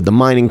struggle with the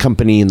mining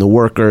company and the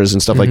workers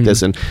and stuff mm-hmm. like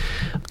this, and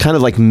kind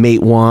of like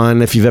Mate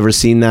One, if you've ever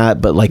seen that,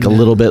 but like a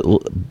little bit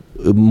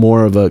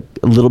more of a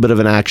little bit of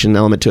an action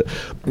element to it.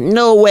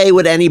 No way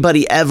would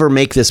anybody ever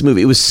make this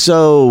movie. It was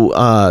so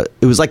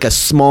it was like a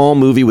small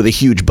movie with a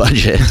huge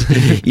budget.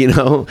 You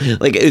know,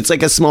 like it's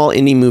like a small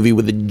indie movie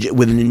with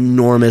an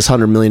enormous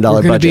 $100 million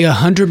budget. We're going to be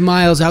 100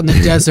 miles out in the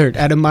desert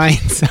at a mine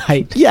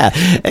site. Yeah,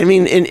 I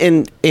mean,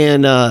 and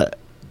I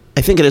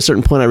think at a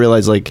certain point I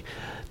realized, like,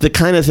 the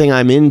kind of thing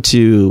I'm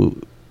into,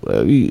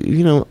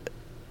 you know,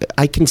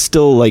 I can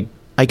still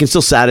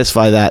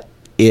satisfy that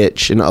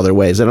itch in other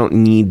ways. I don't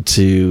need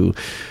to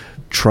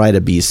try to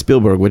be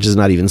Spielberg, which is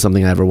not even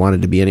something I ever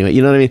wanted to be anyway.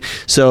 You know what I mean?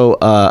 So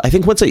I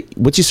think once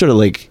you sort of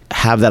like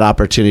have that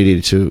opportunity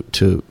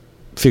to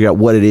figure out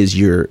what it is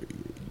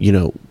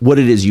what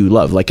it is you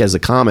love. Like as a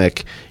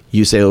comic,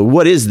 you say, well,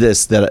 what is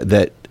this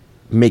that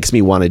makes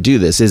me want to do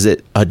this? Is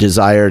it a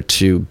desire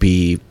to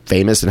be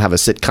famous and have a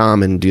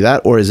sitcom and do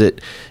that, or is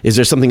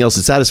there something else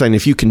that's satisfying?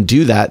 If you can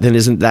do that, then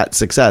isn't that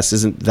success?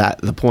 Isn't that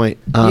the point?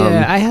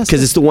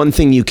 Because it's the one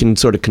thing you can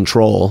sort of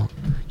control,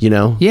 you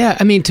know? Yeah,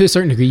 I mean, to a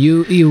certain degree,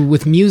 you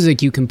with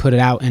music you can put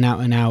it out and out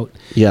and out.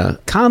 Yeah,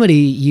 comedy,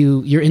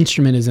 your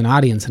instrument is an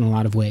audience in a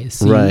lot of ways.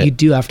 So right. You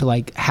do have to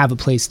like have a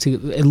place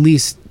to at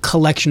least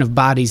collection of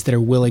bodies that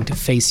are willing to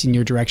face in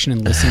your direction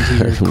and listen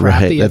to your crap. Right,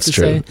 that you that's have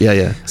to true. Say.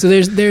 Yeah. So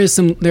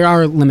there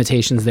are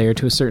limitations there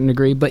to a certain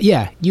degree, but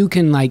yeah, you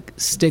can like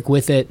stick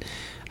with it.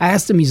 I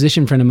asked a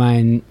musician friend of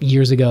mine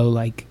years ago,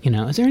 like, you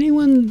know, is there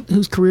anyone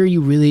whose career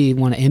you really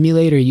want to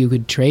emulate or you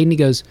could trade? And he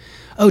goes,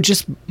 oh,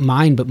 just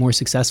mine, but more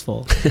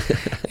successful.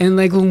 And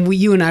like when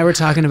you and I were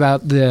talking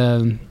about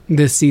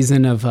this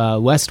season of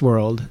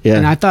Westworld,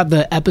 and I thought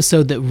the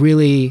episode that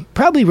really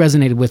probably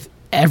resonated with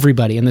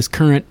everybody in this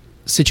current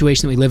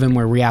situation that we live in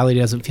where reality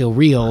doesn't feel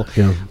real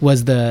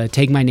was the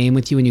Take My Name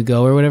With You When You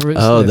Go or whatever.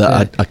 Oh,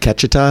 the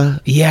Akecheta?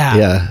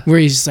 Yeah. Where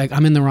he's just like,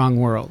 I'm in the wrong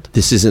world.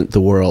 This isn't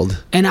the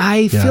world. And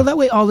I feel that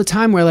way all the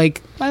time where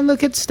like I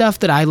look at stuff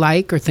that I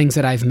like or things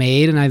that I've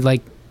made and I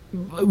like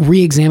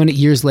re-examine it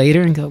years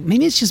later and go,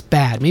 maybe it's just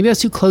bad. Maybe I was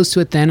too close to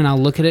it then, and I'll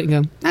look at it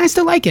and go, I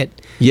still like it.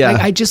 Yeah.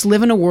 Like, I just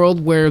live in a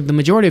world where the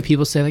majority of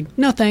people say, like,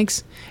 no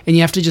thanks. And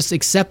you have to just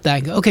accept that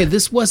and go, okay,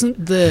 this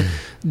wasn't the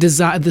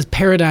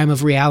paradigm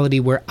of reality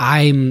where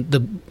I'm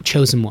the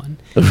chosen one.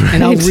 Right.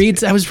 And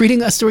I was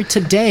reading a story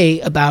today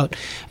about,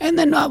 and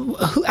then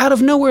out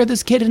of nowhere,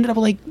 this kid ended up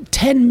with like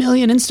 10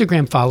 million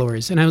Instagram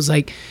followers. And I was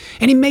like,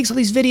 and he makes all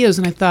these videos,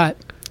 and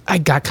I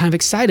got kind of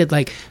excited,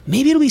 like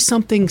maybe it'll be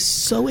something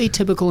so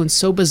atypical and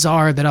so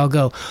bizarre that I'll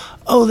go,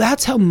 oh,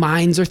 that's how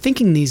minds are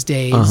thinking these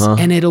days.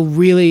 And it'll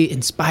really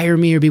inspire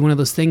me, or be one of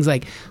those things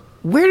like,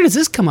 where does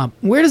this come up?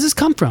 Where does this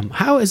come from?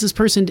 How is this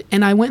person?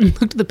 And I went and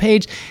looked at the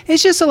page.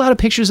 It's just a lot of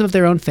pictures of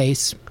their own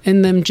face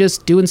and them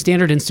just doing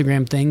standard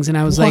Instagram things. And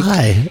I was like,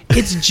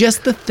 it's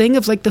just the thing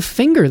of like the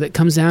finger that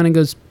comes down and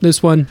goes,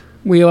 this one.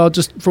 We all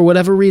just, for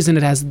whatever reason,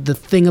 it has the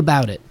thing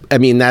about it. I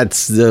mean,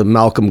 that's the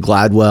Malcolm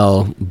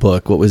Gladwell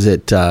book. What was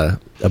it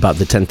about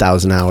the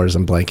 10,000 hours?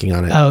 I'm blanking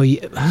on it. Oh,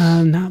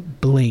 yeah,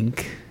 not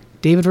Blink.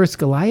 David versus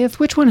Goliath.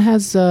 Which one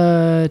has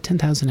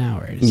 10,000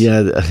 hours?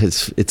 Yeah,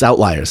 it's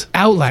Outliers.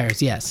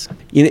 Outliers, yes.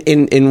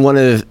 In one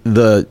of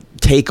the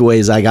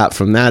takeaways I got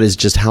from that is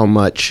just how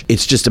much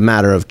it's just a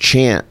matter of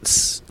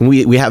chance.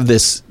 We have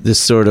this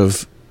sort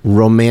of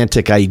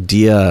romantic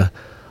idea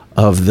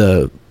of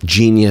the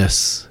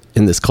genius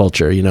in this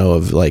culture,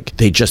 of like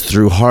they just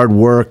through hard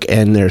work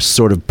and their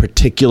sort of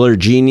particular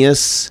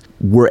genius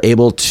were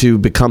able to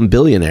become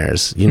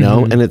billionaires,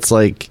 and it's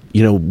like,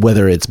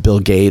 whether it's Bill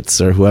Gates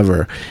or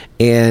whoever,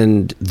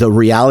 and the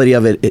reality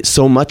of it,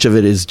 so much of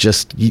it is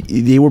just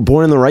they were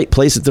born in the right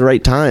place at the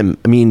right time.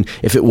 I mean,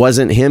 if it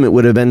wasn't him, it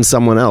would have been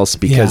someone else,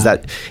 because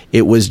that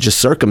it was just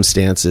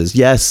circumstances.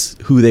 Yes,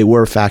 who they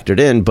were factored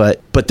in,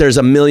 but there's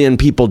a million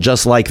people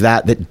just like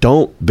that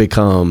don't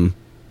become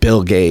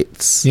Bill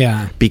Gates,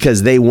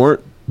 because they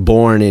weren't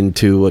born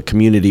into a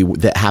community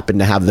that happened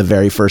to have the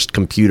very first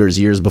computers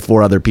years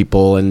before other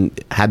people and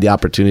had the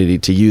opportunity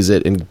to use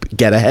it and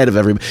get ahead of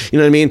everybody. You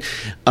know what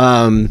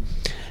I mean?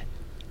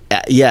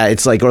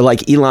 It's like, or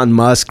like Elon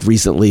Musk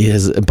recently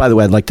has. By the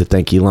way, I'd like to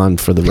thank Elon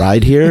for the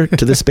ride here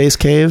to the Space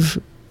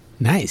Cave.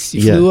 Nice.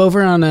 You flew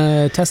over on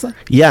a Tesla?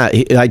 Yeah,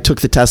 I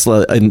took the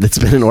Tesla and it's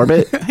been in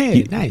orbit.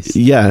 Hey, nice.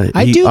 Yeah,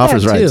 I do that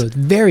too.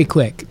 Very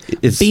quick.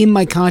 Beam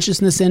my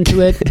consciousness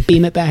into it,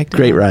 beam it back down.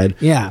 Great ride.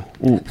 Yeah.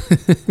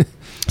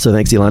 So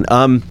thanks, Elon.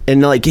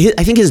 And like,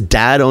 I think his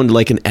dad owned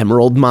like an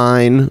emerald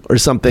mine or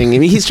something. I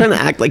mean, he's trying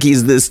to act like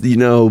he's this,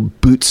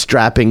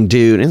 bootstrapping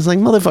dude. And it's like,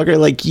 motherfucker,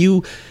 like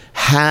you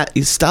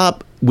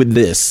stop with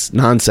this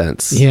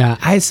nonsense. Yeah,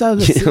 I saw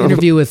this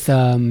interview with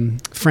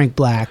Frank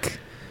Black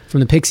from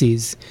the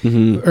Pixies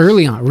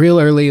early on, real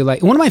early.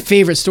 Like, one of my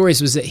favorite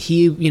stories was that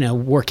he,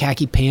 wore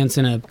khaki pants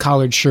and a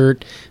collared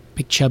shirt,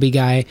 big chubby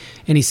guy,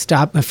 and he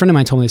stopped. A friend of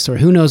mine told me this story.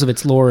 Who knows if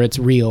it's lore or it's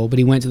real, but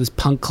he went to this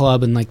punk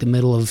club in like the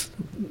middle of,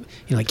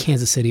 like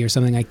Kansas City or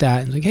something like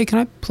that. And like, hey, can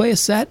I play a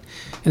set?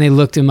 And they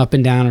looked him up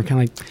and down and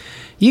kind of like,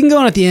 you can go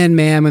on at the end,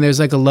 ma'am, and there's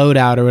like a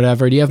loadout or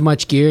whatever. Do you have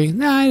much gear?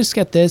 No, I just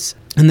got this.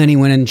 And then he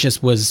went and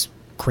just was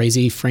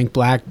crazy Frank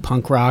Black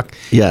punk rock.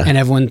 Yeah. And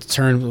everyone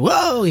turned,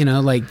 whoa,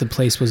 like the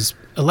place was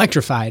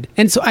electrified.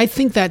 And so I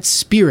think that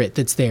spirit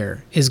that's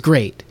there is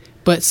great.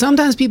 But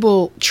sometimes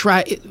people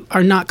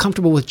are not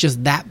comfortable with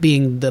just that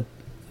being the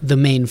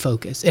main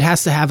focus. It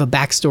has to have a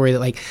backstory that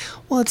like,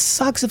 well, it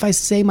sucks if I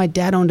say my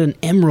dad owned an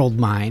emerald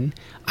mine.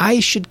 I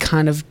should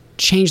kind of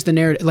change the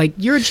narrative. Like,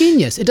 you're a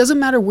genius. It doesn't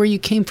matter where you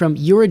came from.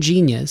 You're a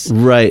genius.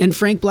 Right. And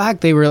Frank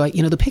Black, they were like,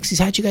 the Pixies,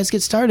 how'd you guys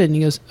get started? And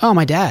he goes, oh,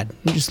 my dad.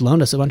 He just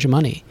loaned us a bunch of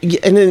money.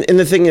 Yeah, and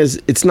the thing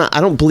is, it's not,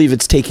 I don't believe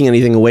it's taking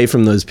anything away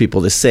from those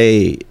people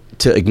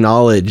to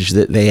acknowledge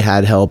that they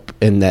had help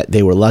and that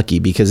they were lucky,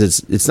 because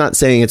it's not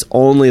saying it's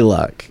only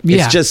luck.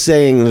 Yeah. It's just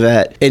saying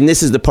that, and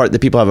this is the part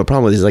that people have a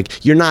problem with, is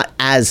like, you're not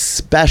as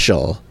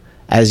special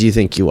as you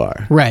think you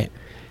are. Right.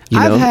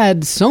 I've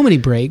had so many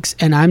breaks,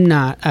 and I'm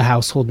not a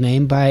household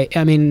name not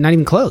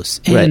even close.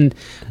 And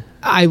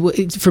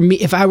for me,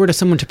 if I were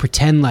someone to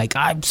pretend like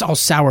I'm all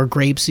sour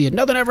grapes,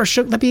 nothing ever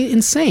shook, that'd be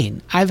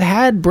insane. I've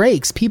had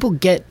breaks. People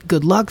get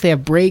good luck. They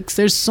have breaks.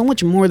 There's so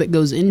much more that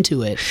goes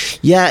into it.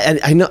 Yeah, and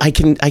I know I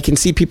can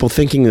see people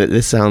thinking that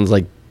this sounds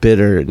like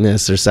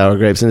bitterness or sour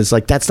grapes, and it's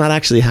like, that's not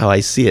actually how I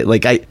see it.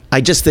 Like,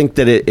 I just think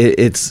that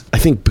it's, I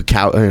think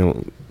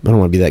I don't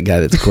want to be that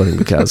guy that's quoting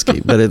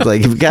Bukowski, but it's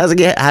like,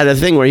 Bukowski had a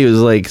thing where he was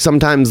like,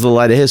 sometimes the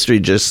light of history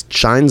just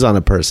shines on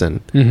a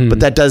person, but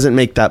that doesn't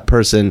make that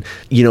person,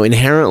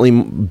 inherently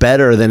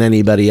better than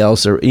anybody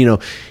else. Or,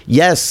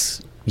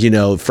 yes,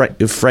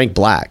 Frank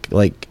Black,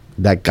 like,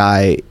 that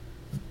guy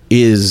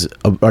is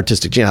an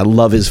artistic genius. I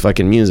love his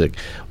fucking music.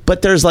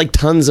 But there's like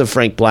tons of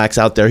Frank Blacks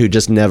out there who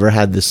just never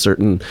had this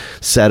certain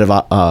set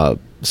of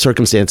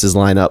circumstances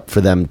line up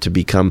for them to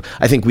become.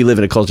 I think we live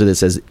in a culture that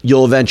says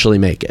you'll eventually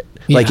make it.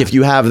 Yeah. Like if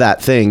you have that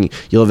thing,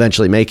 you'll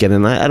eventually make it.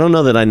 And I don't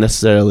know that I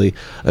necessarily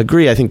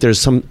agree. I think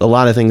there's a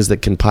lot of things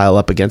that can pile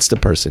up against a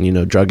person, you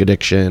know, drug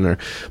addiction or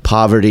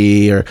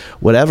poverty or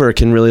whatever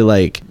can really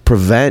like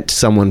prevent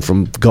someone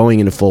from going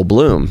into full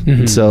bloom.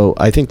 Mm-hmm. So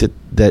I think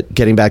that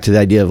getting back to the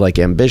idea of like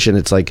ambition,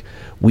 it's like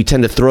we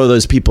tend to throw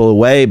those people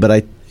away,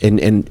 but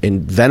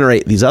and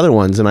venerate these other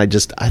ones. And I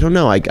don't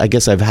know. I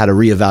guess I've had a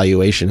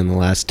reevaluation in the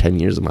last 10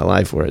 years of my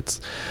life where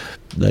it's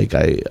like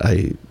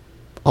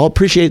I'll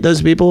appreciate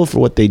those people for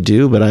what they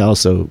do, but I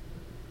also,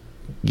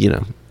 you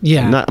know,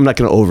 I'm not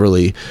going to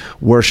overly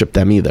worship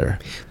them either.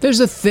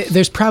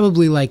 There's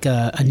probably like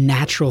a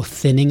natural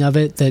thinning of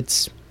it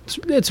that's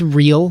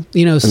real.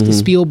 You know,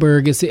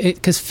 Spielberg is,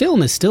 because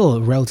film is still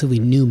a relatively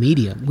new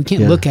medium. We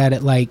can't look at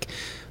it like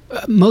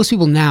most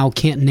people now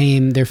can't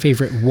name their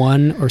favorite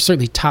one or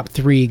certainly top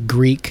 3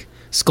 Greek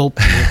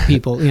sculptor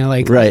people. You know,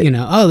 like you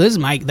know,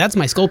 that's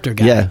my sculptor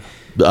guy. Yeah,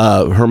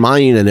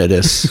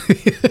 Hermionides.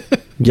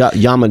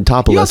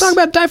 Yamatopoulos. You all talk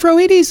about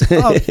Diphroides?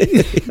 Oh.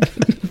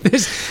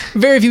 There's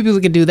very few people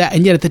that can do that.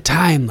 And yet at the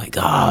time, like,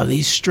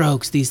 these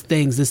strokes, these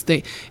things, this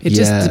thing. It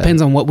just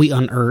depends on what we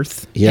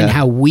unearth and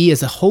how we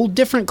as a whole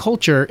different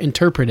culture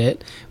interpret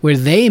it, where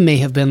they may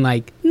have been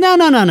like,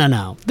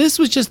 no. This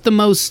was just the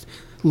most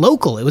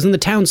local. It was in the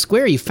town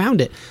square. You found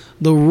it.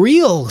 The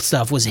real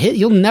stuff was hit.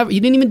 You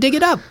didn't even dig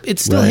it up.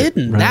 It's still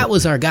hidden. Right. That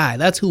was our guy.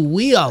 That's who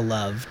we all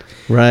loved.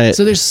 Right.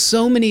 So there's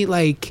so many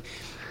like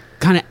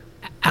kind of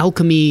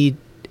alchemy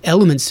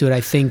elements to it.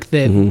 I think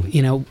that,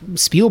 you know,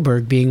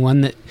 Spielberg being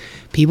one that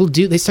people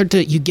do,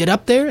 you get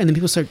up there and then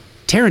people start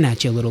tearing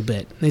at you a little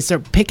bit. They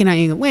start picking at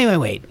you and go,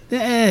 wait,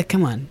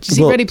 come on. Did you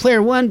see Ready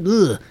Player One?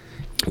 Ugh.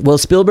 Well,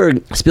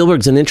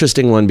 Spielberg's an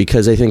interesting one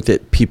because I think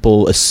that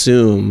people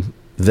assume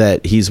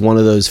that he's one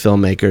of those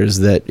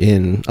filmmakers that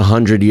in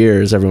 100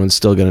 years everyone's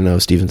still going to know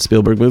Steven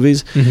Spielberg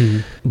movies.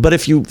 Mm-hmm. But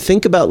if you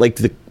think about like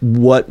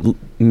what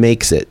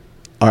makes it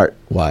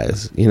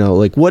art-wise, you know,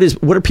 like what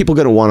are people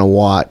going to want to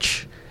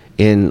watch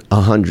in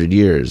 100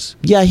 years?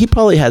 Yeah, he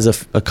probably has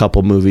a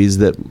couple movies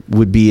that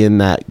would be in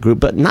that group,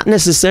 but not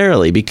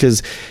necessarily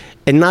because,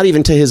 and not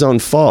even to his own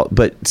fault,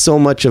 but so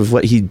much of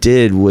what he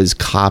did was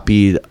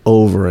copied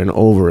over and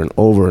over and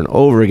over and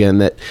over again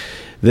that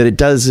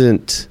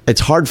it's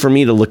hard for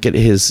me to look at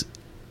his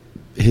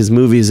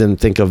movies and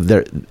think of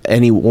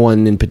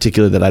anyone in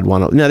particular that I'd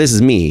want to. Now, this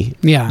is me.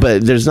 Yeah.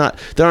 But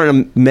there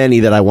aren't many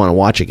that I want to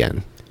watch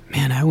again.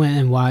 Man, I went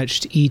and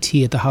watched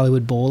E.T. at the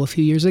Hollywood Bowl a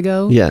few years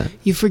ago. Yeah.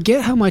 You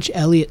forget how much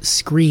Elliot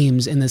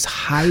screams in this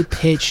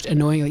high-pitched,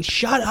 annoying, like,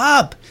 shut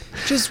up!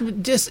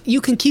 Just,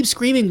 you can keep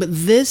screaming, but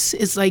this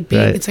is like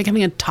it's like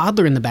having a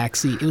toddler in the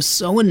backseat. It was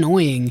so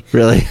annoying.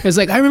 Really? It was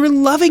like, I remember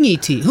loving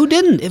E.T. Who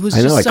didn't? It was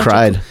I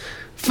cried.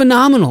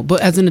 Phenomenal.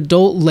 But as an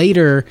adult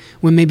later,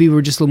 when maybe we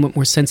were just a little bit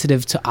more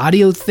sensitive to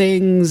audio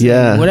things,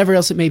 and whatever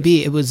else it may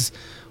be, it was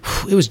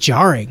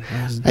jarring.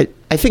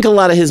 I think a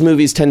lot of his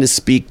movies tend to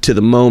speak to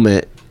the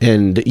moment.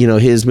 And, you know,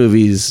 his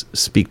movies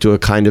speak to a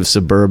kind of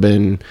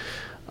suburban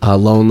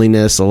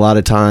loneliness a lot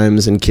of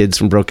times and kids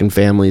from broken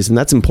families. And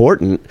that's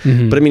important.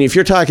 Mm-hmm. But I mean, if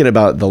you're talking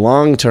about the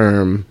long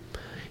term,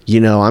 you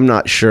know, I'm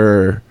not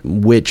sure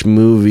which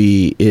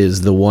movie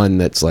is the one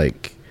that's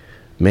like,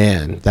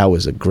 man, that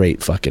was a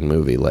great fucking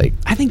movie. Like,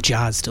 I think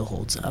Jaws still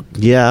holds up.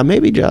 Yeah,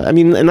 maybe Jaws. I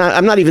mean, and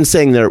I'm not even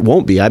saying there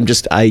won't be.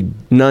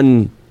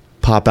 None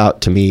pop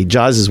out to me.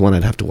 Jaws is one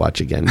I'd have to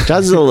watch again.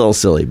 Jaws is a little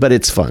silly, but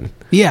it's fun.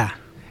 Yeah.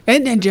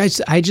 And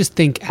I just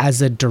think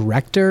as a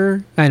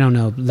director, I don't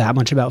know that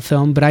much about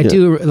film, but I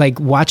do like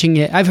watching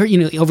it. I've heard, you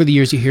know, over the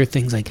years you hear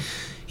things like,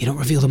 you don't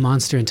reveal the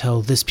monster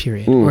until this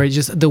period, or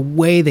just the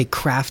way they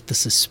craft the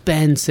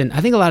suspense. And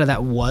I think a lot of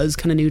that was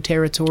kind of new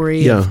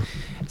territory. Yeah.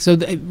 So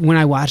when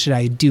I watch it,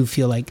 I do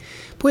feel like,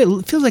 boy,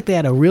 it feels like they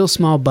had a real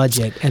small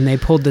budget and they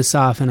pulled this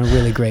off in a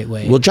really great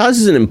way. Well, Jaws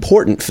is an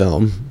important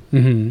film.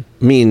 Mm-hmm.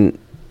 I mean,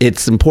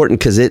 it's important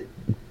because it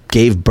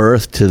gave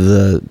birth to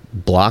the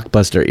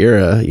blockbuster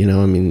era. You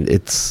know, I mean,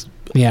 it's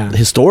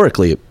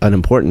historically an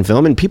important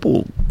film, and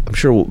people, I'm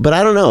sure, but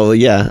I don't know.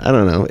 Yeah, I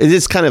don't know.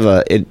 It's kind of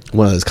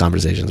one of those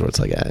conversations where it's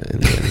like,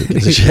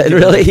 shit,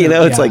 really, you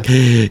know, it's like,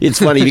 it's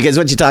funny because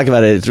once you talk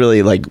about it, it's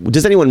really like,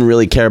 does anyone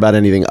really care about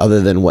anything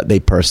other than what they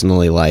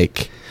personally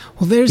like?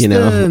 Well, there's I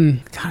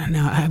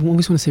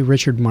always want to say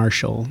Richard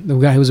Marshall, the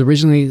guy who was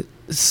originally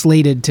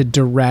slated to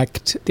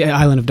direct The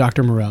Island of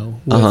Dr. Moreau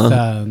with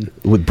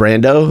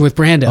Brando. With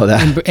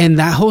Brando, and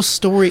that whole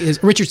story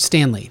is Richard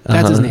Stanley.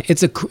 That's his name.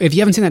 If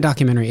you haven't seen that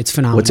documentary, it's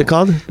phenomenal. What's it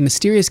called? The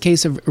Mysterious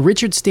Case of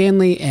Richard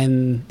Stanley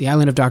and The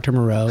Island of Dr.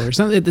 Moreau, or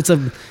something. It's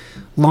a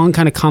long,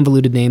 kind of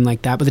convoluted name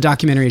like that. But the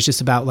documentary is just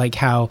about like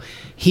how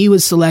he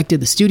was selected.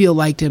 The studio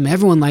liked him.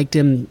 Everyone liked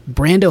him.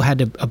 Brando had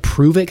to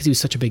approve it because he was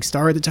such a big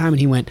star at the time, and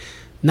he went,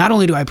 not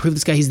only do I approve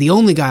this guy, he's the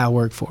only guy I'll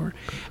work for.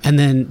 And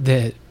then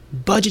the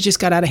budget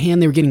just got out of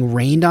hand. They were getting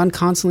rained on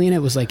constantly, and it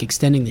was like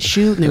extending the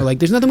shoot. And they were like,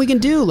 there's nothing we can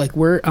do. Like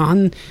we're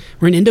in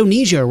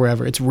Indonesia or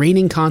wherever. It's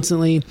raining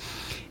constantly.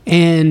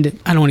 And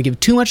I don't want to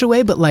give too much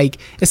away, but like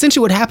essentially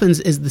what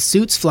happens is the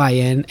suits fly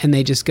in and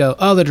they just go,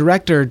 oh, the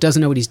director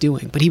doesn't know what he's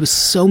doing. But he was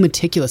so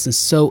meticulous and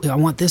so, I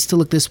want this to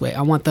look this way.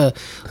 I want the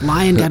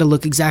lion guy to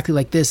look exactly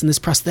like this. And this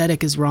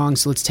prosthetic is wrong.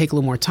 So let's take a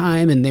little more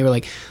time. And they were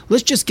like,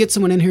 let's just get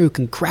someone in here who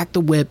can crack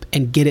the whip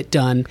and get it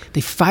done. They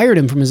fired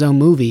him from his own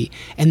movie.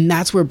 And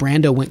that's where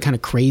Brando went kind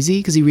of crazy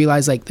because he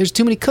realized like there's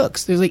too many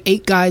cooks. There's like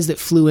 8 guys that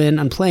flew in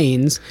on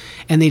planes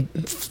and they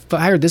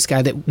fired this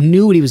guy that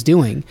knew what he was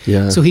doing.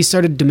 Yeah. So he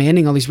started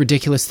demanding all these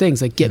ridiculous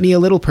things like get me a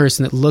little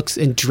person that looks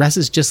and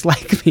dresses just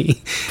like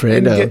me.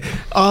 Brando.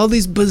 All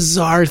these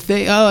bizarre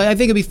things. Oh, I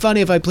think it'd be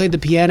funny if I played the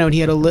piano and he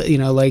had a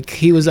like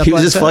he was up. He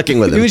was just fucking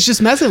with him. He was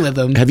just messing with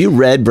him. Have you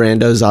read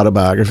Brando's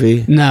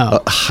autobiography?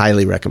 No.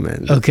 Highly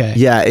recommend. Okay.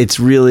 Yeah, it's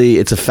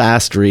a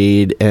fast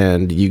read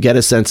and you get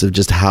a sense of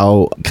just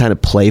how kind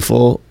of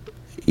playful,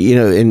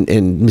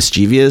 and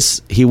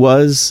mischievous he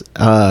was.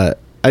 I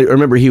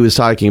remember he was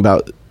talking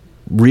about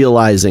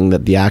realizing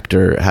that the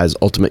actor has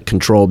ultimate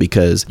control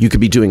because you could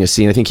be doing a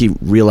scene. I think he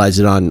realized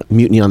it on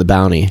Mutiny on the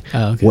Bounty,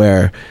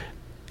 where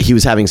he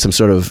was having some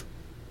sort of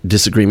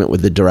disagreement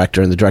with the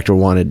director and the director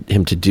wanted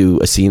him to do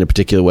a scene a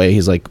particular way.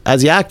 He's like,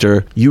 as the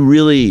actor, you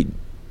really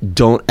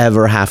don't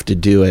ever have to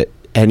do it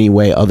any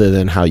way other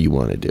than how you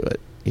want to do it.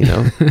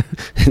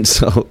 And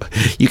so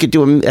you could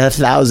do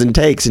 1,000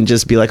 takes and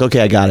just be like,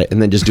 okay, I got it,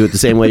 and then just do it the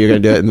same way you're gonna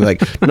do it, and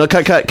like, no,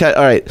 cut,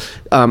 all right,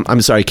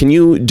 I'm sorry, can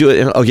you do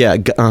it? Oh yeah,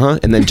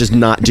 and then just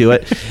not do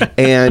it.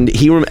 And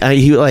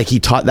he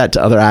taught that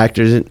to other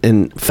actors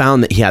and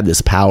found that he had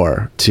this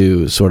power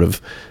to sort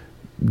of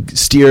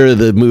steer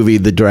the movie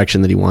the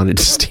direction that he wanted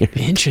to steer.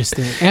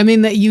 Interesting. I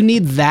mean, that you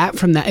need that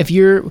from that. If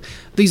you're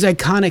these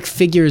iconic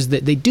figures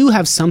that they do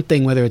have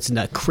something, whether it's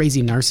a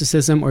crazy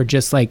narcissism or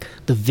just like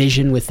the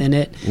vision within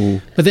it.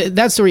 But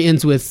that story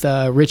ends with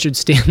Richard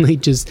Stanley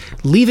just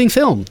leaving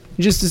film.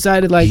 He just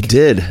decided like he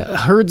did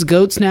herds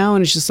goats now,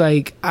 and it's just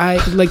like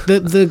I like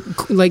the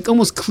like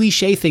almost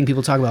cliche thing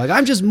people talk about. Like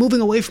I'm just moving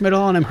away from it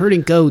all, and I'm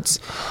herding goats.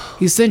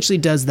 He essentially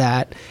does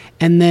that.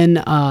 And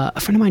then a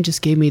friend of mine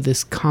just gave me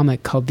this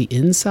comic called The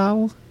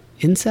Incal,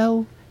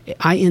 Incal,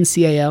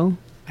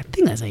 I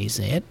think that's how you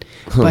say it,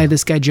 by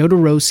this guy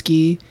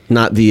Jodorowsky.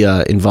 Not the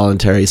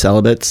involuntary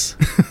celibates?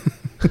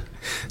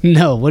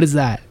 No, what is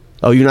that?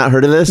 Oh, you've not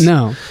heard of this?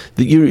 No.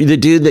 The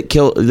dude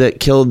that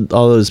killed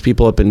all those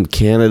people up in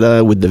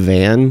Canada with the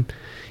van.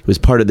 It was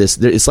part of this.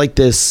 It's like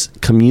this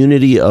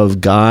community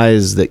of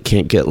guys that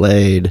can't get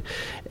laid,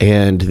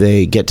 and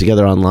they get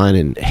together online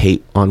and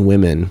hate on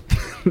women.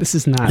 This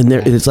is not. And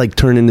it's like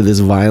turned into this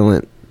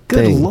violent Good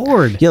thing.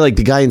 Lord. Yeah, like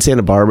the guy in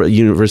Santa Barbara,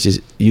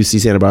 UC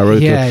Santa Barbara.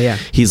 Yeah.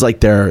 He's like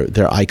their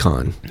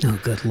icon. Oh,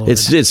 good Lord.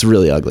 It's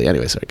really ugly.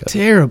 Anyway, sorry, go.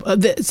 Terrible.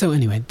 So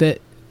anyway,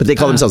 but they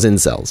call themselves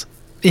incels.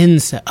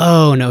 Incel.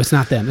 Oh no, it's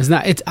not them. It's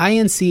not. It's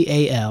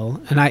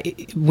INCAL.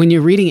 And when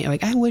you're reading it,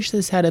 like I wish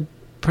this had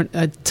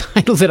a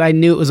title that I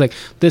knew. It was like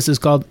this is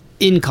called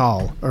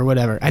Incal or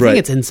whatever. I think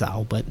it's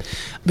Incel, but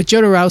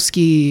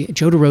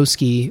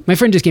Jodorowsky. My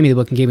friend just gave me the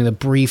book and gave me the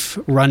brief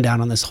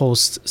rundown on this whole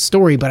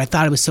story. But I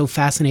thought it was so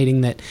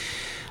fascinating that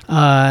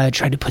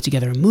tried to put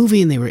together a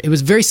movie, and it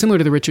was very similar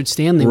to the Richard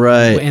Stanley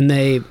right movie. And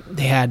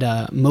they had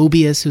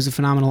Mobius, who's a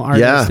phenomenal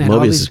artist. Yeah,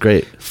 Mobius is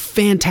great.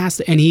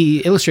 Fantastic. And he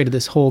illustrated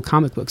this whole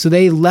comic book. So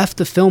they left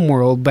the film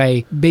world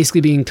by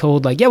basically being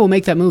told, like, yeah, we'll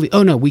make that movie.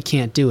 Oh, no, we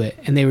can't do it.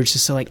 And they were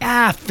just so like,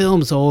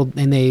 film's old.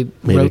 And they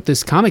wrote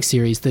this comic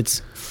series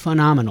that's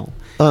phenomenal.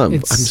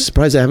 I'm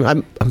surprised I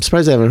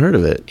haven't heard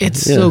of it.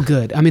 It's so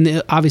good. I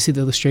mean, obviously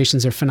the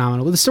illustrations are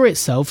phenomenal. But the story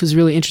itself is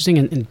really interesting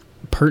and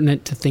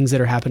pertinent to things that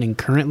are happening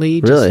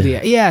currently. Really?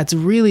 It's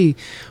really,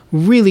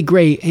 really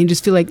great. And you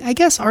just feel like, I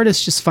guess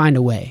artists just find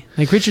a way.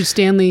 Like Richard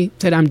Stanley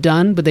said, I'm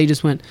done, but they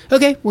just went,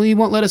 okay, well, you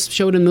won't let us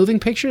show it in moving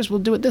pictures? We'll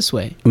do it this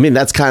way. I mean,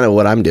 that's kind of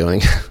what I'm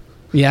doing.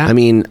 Yeah? I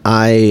mean,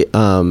 I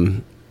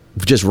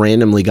just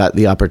randomly got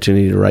the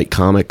opportunity to write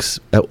comics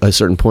at a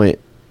certain point.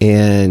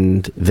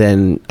 And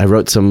then I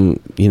wrote some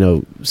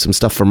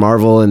stuff for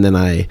Marvel, and then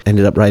I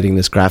ended up writing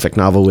this graphic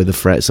novel with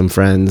some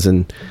friends.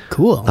 And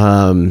cool.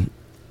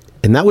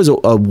 And that was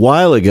a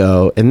while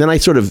ago. And then I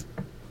sort of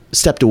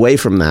stepped away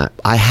from that.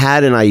 I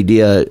had an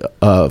idea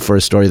for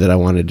a story that I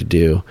wanted to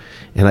do,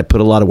 and I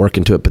put a lot of work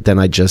into it. But then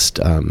I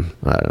just, I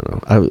don't know,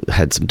 I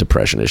had some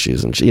depression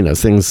issues, and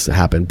things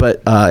happened.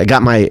 But I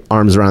got my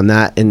arms around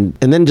that, and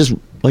then just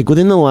like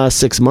within the last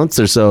 6 months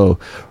or so,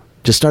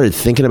 just started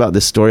thinking about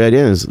this story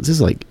idea. This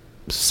is like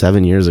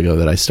 7 years ago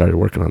that I started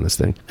working on this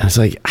thing. And it's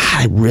like,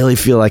 I really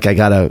feel like I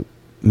gotta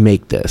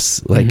make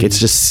this. Like, it's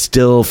just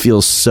still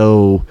feels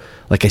so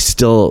like I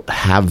still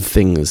have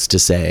things to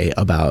say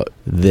about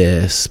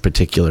this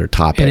particular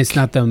topic. And it's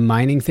not the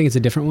mining thing, it's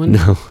a different one?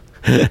 No.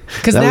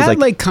 Because that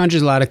like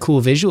conjures a lot of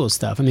cool visual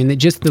stuff. I mean,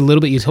 just the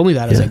little bit you told me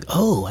about it, I was like,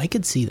 oh, I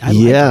could see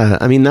that.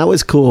 I mean, that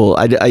was cool.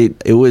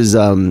 It was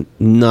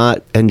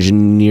not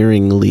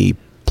engineeringly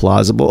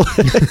plausible,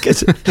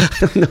 because I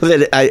don't know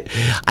that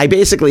I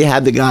basically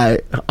had the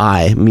guy,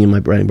 me and my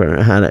brain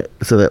partner had it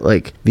so that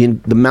like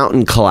the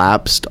mountain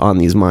collapsed on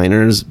these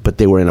miners, but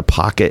they were in a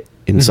pocket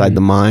inside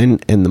the mine,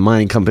 and the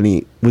mining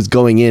company was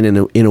going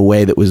in a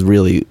way that was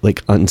really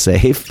like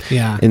unsafe.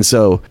 Yeah. And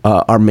so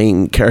our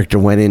main character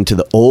went into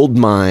the old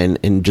mine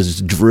and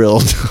just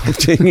drilled.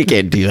 You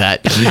can't do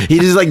that. He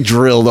just like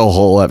drilled a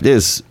hole up.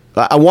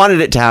 I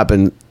wanted it to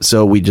happen,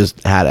 so we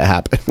just had it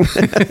happen.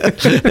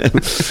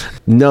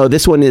 No,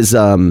 this one is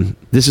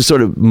this is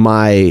sort of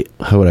my,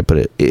 how would I put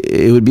it?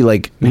 It would be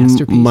like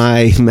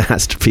my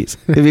masterpiece.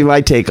 It'd be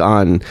my take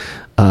on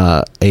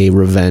a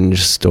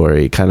revenge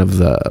story, kind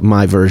of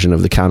my version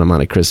of the Count of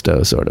Monte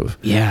Cristo, sort of.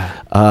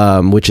 Yeah.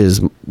 Which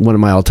is one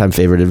of my all-time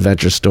favorite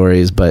adventure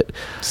stories. But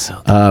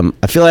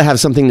I feel I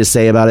have something to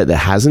say about it that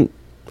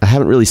I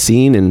haven't really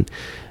seen, and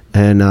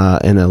in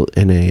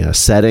a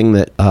setting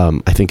that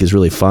I think is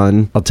really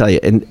fun. I'll tell you,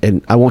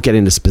 and I won't get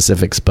into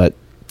specifics, but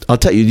I'll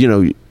tell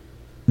you,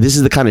 this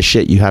is the kind of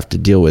shit you have to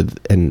deal with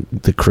in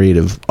the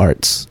creative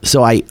arts.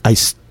 So I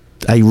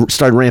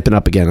started ramping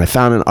up again. I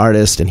found an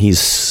artist, and he's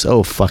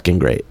so fucking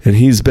great. And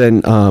he's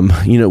been,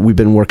 we've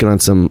been working on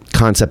some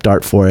concept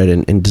art for it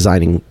and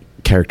designing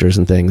characters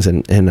and things.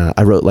 And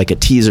I wrote like a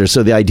teaser.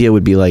 So the idea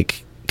would be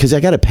like, because I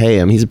got to pay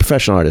him. He's a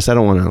professional artist. I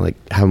don't want to like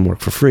have him work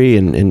for free,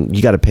 and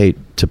you got to pay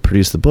to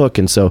produce the book.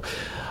 And so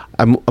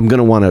I'm going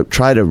to want to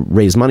try to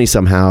raise money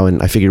somehow.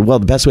 And I figured, well,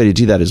 the best way to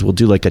do that is we'll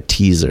do like a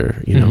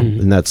teaser,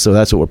 and that's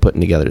what we're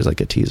putting together is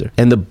like a teaser.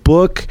 And the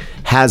book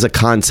has a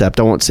concept.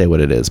 I won't say what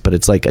it is, but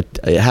it's like it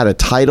had a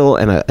title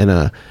and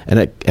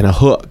a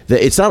hook.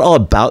 It's not all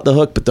about the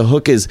hook, but the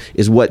hook is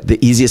what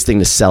the easiest thing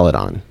to sell it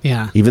on.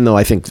 Yeah. Even though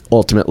I think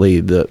ultimately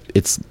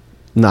it's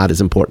not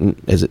as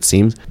important as it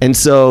seems. And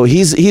so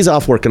he's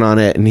off working on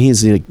it, and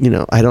he's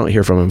I don't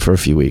hear from him for a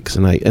few weeks,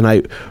 and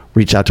I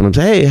reach out to him and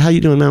say, hey, how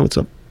you doing now? What's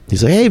up?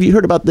 He's like, hey, have you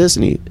heard about this?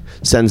 And he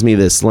sends me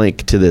this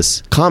link to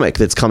this comic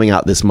that's coming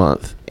out this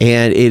month,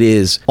 and it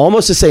is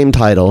almost the same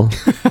title.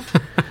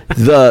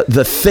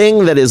 The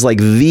thing that is like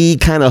the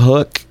kind of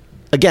hook,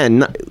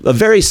 again, a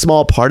very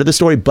small part of the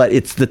story, but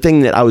it's the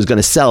thing that I was going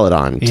to sell it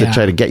on to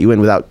try to get you in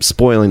without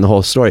spoiling the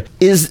whole story,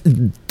 is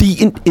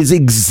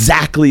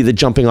exactly the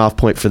jumping off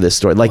point for this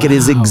story. Like, It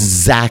is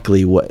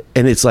exactly what,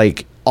 and it's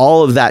like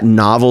all of that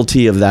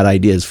novelty of that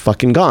idea is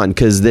fucking gone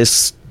because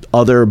this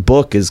other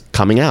book is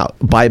coming out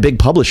by a big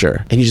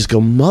publisher, and you just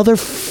go,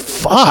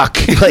 motherfuck,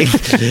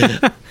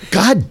 like,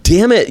 god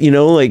damn it,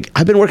 like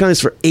I've been working on this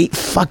for 8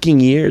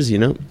 fucking years,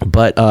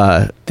 but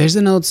there's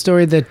an old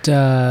story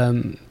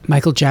that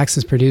Michael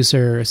Jackson's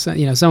producer,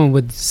 someone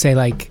would say,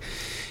 like,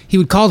 he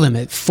would call them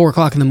at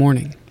 4:00 in the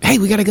morning. Hey,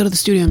 we got to go to the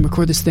studio and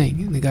record this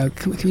thing. And they go,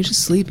 can we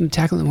just sleep and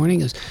tackle it in the morning?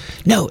 He goes,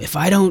 no, if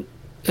I don't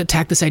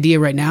attack this idea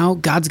right now,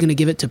 God's going to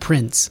give it to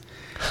Prince.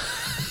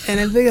 And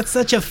I think that's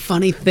such a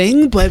funny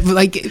thing, but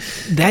like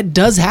that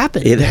does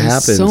happen. There's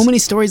happens. So many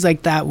stories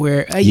like that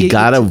where you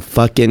gotta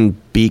fucking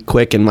be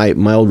quick. And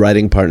my old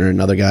writing partner,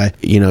 another guy,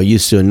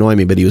 used to annoy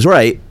me, but he was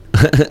right.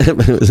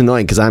 It was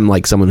annoying because I'm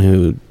like someone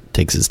who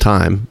takes his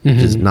time, which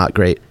is not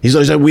great. He's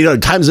always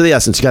like, time's of the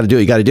essence. You got to do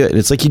it. And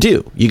it's like,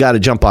 you got to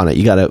jump on it.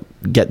 You got to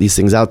get these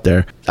things out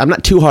there. I'm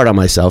not too hard on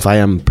myself. I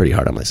am pretty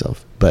hard on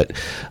myself, but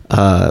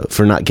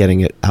for not getting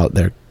it out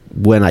there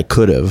when I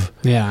could have.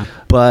 Yeah.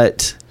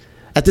 But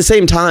at the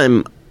same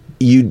time,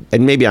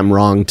 and maybe I'm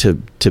wrong to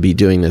be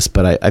doing this,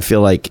 but I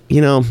feel like,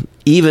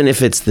 even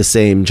if it's the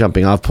same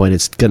jumping off point,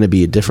 it's going to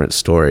be a different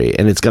story,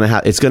 and it's going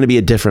to be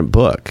a different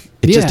book.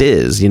 It just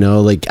is,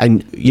 like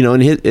and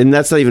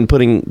that's not even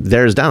putting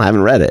theirs down. I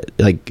haven't read it.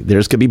 Like,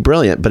 theirs could be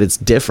brilliant, but it's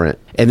different.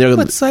 And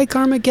it's like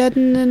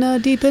Armageddon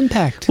and Deep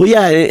Impact. Well,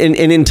 yeah. And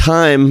in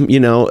time,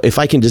 if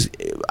I can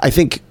I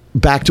think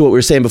back to what we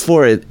were saying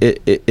before,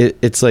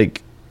 it's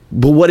like,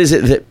 but what is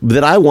it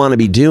that I want to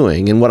be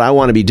doing? And what I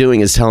want to be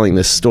doing is telling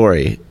this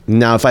story.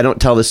 Now, if I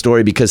don't tell the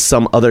story because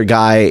some other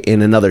guy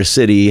in another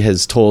city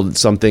has told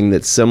something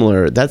that's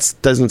similar, that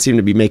doesn't seem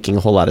to be making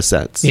a whole lot of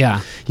sense. Yeah.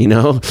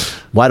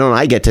 Why don't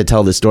I get to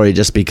tell the story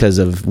just because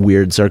of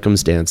weird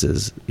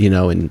circumstances,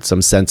 and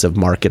some sense of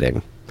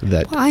marketing?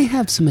 Well, I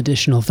have some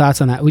additional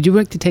thoughts on that. Would you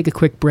like to take a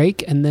quick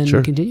break and then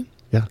continue?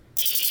 Yeah.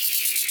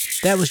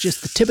 That was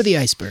just the tip of the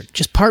iceberg.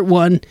 Just part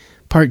 1.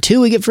 Part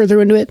 2, we get further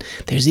into it.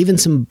 There's even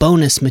some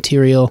bonus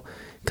material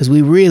because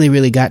we really,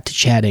 really got to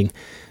chatting.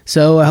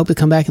 So I hope you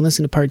come back and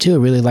listen to part 2. I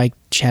really liked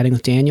chatting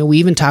with Daniel. We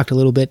even talked a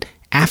little bit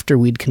after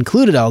we'd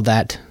concluded all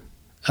that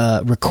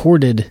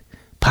recorded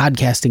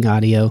podcasting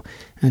audio,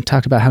 and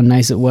talked about how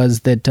nice it was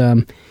that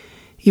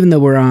even though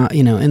we're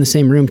in the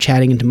same room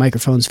chatting into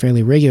microphones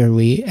fairly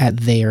regularly at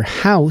their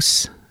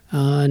house,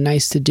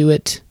 nice to do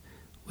it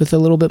with a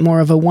little bit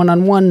more of a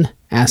one-on-one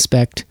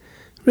aspect.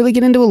 Really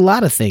get into a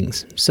lot of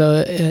things.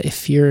 So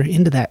if you're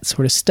into that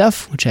sort of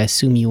stuff, which I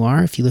assume you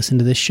are if you listen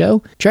to this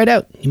show, try it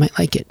out. You might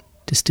like it,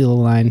 to steal a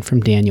line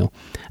from Daniel.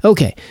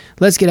 Okay,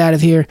 let's get out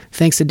of here.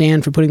 Thanks to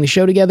Dan for putting the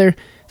show together.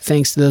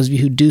 Thanks to those of you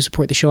who do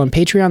support the show on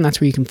Patreon.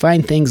 That's where you can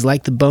find things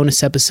like the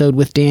bonus episode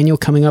with Daniel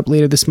coming up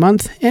later this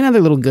month, and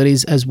other little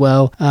goodies as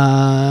well.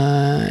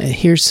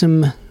 Here's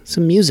some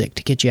music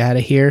to get you out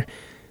of here.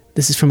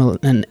 This is from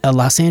a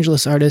Los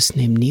Angeles artist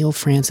named Neil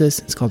Francis.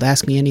 It's called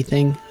Ask Me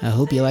Anything. I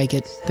hope you like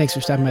it. Thanks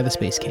for stopping by the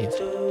Space Cave.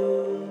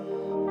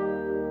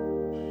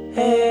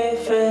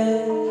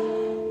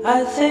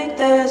 I think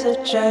there's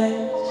a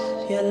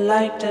chance you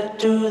like to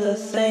do the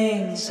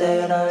things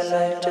that I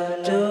like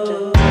to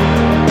do.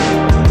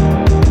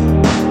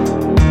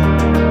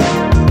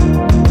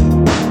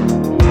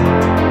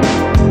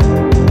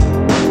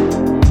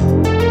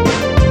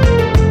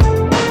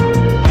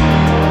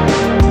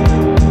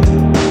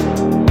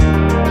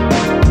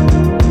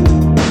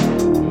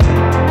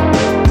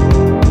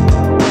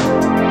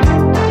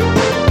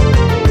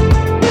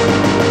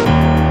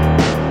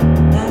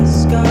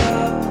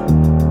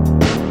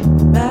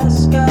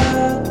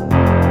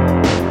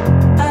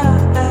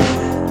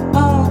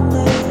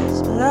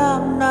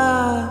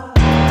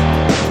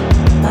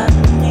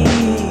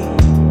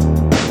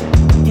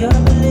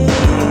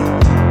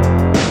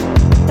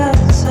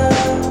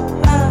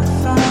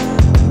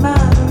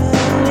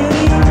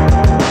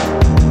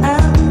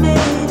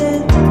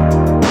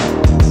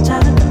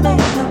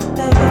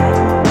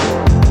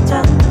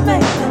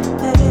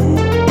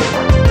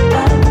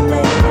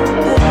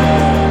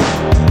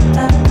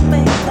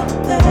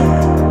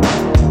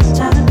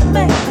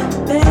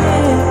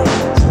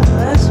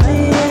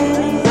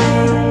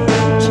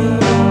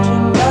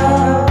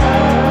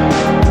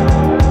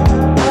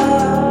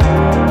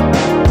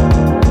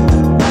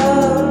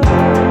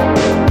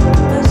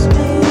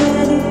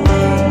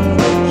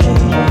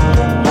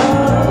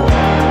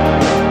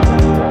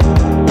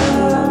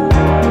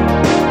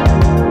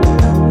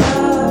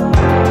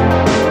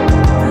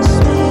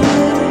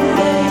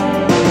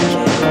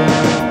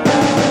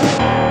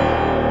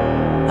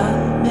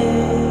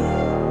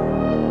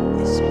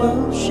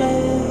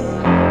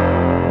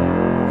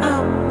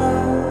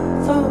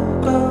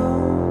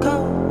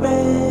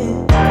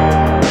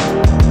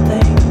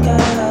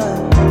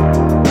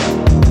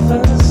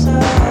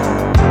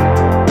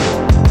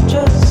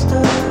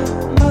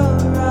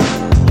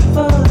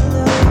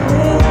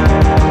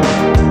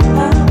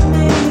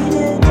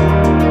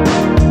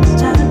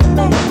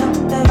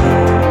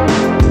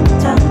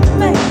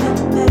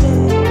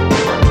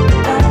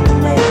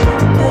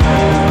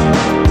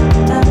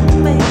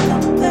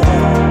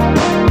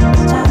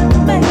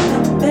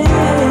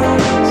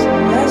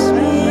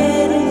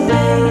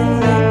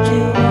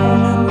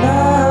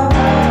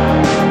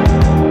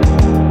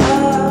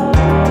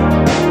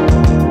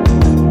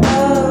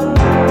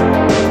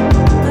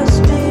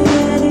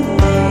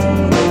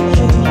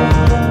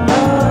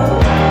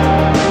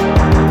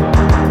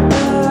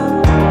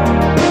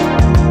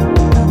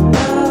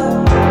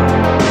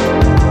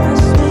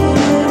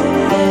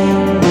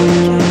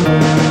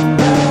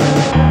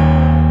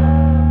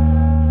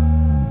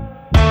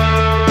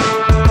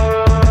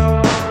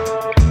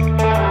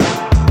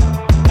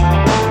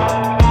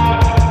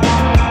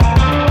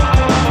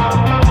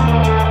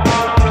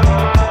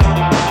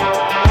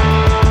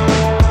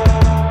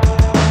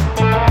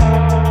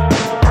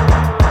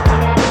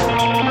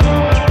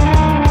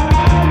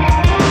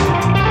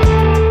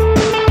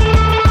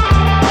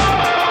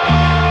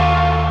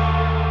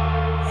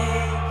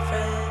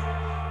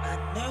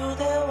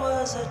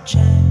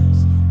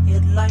 Chance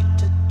you'd like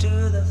to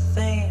do the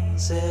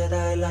things that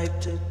I like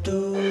to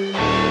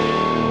do.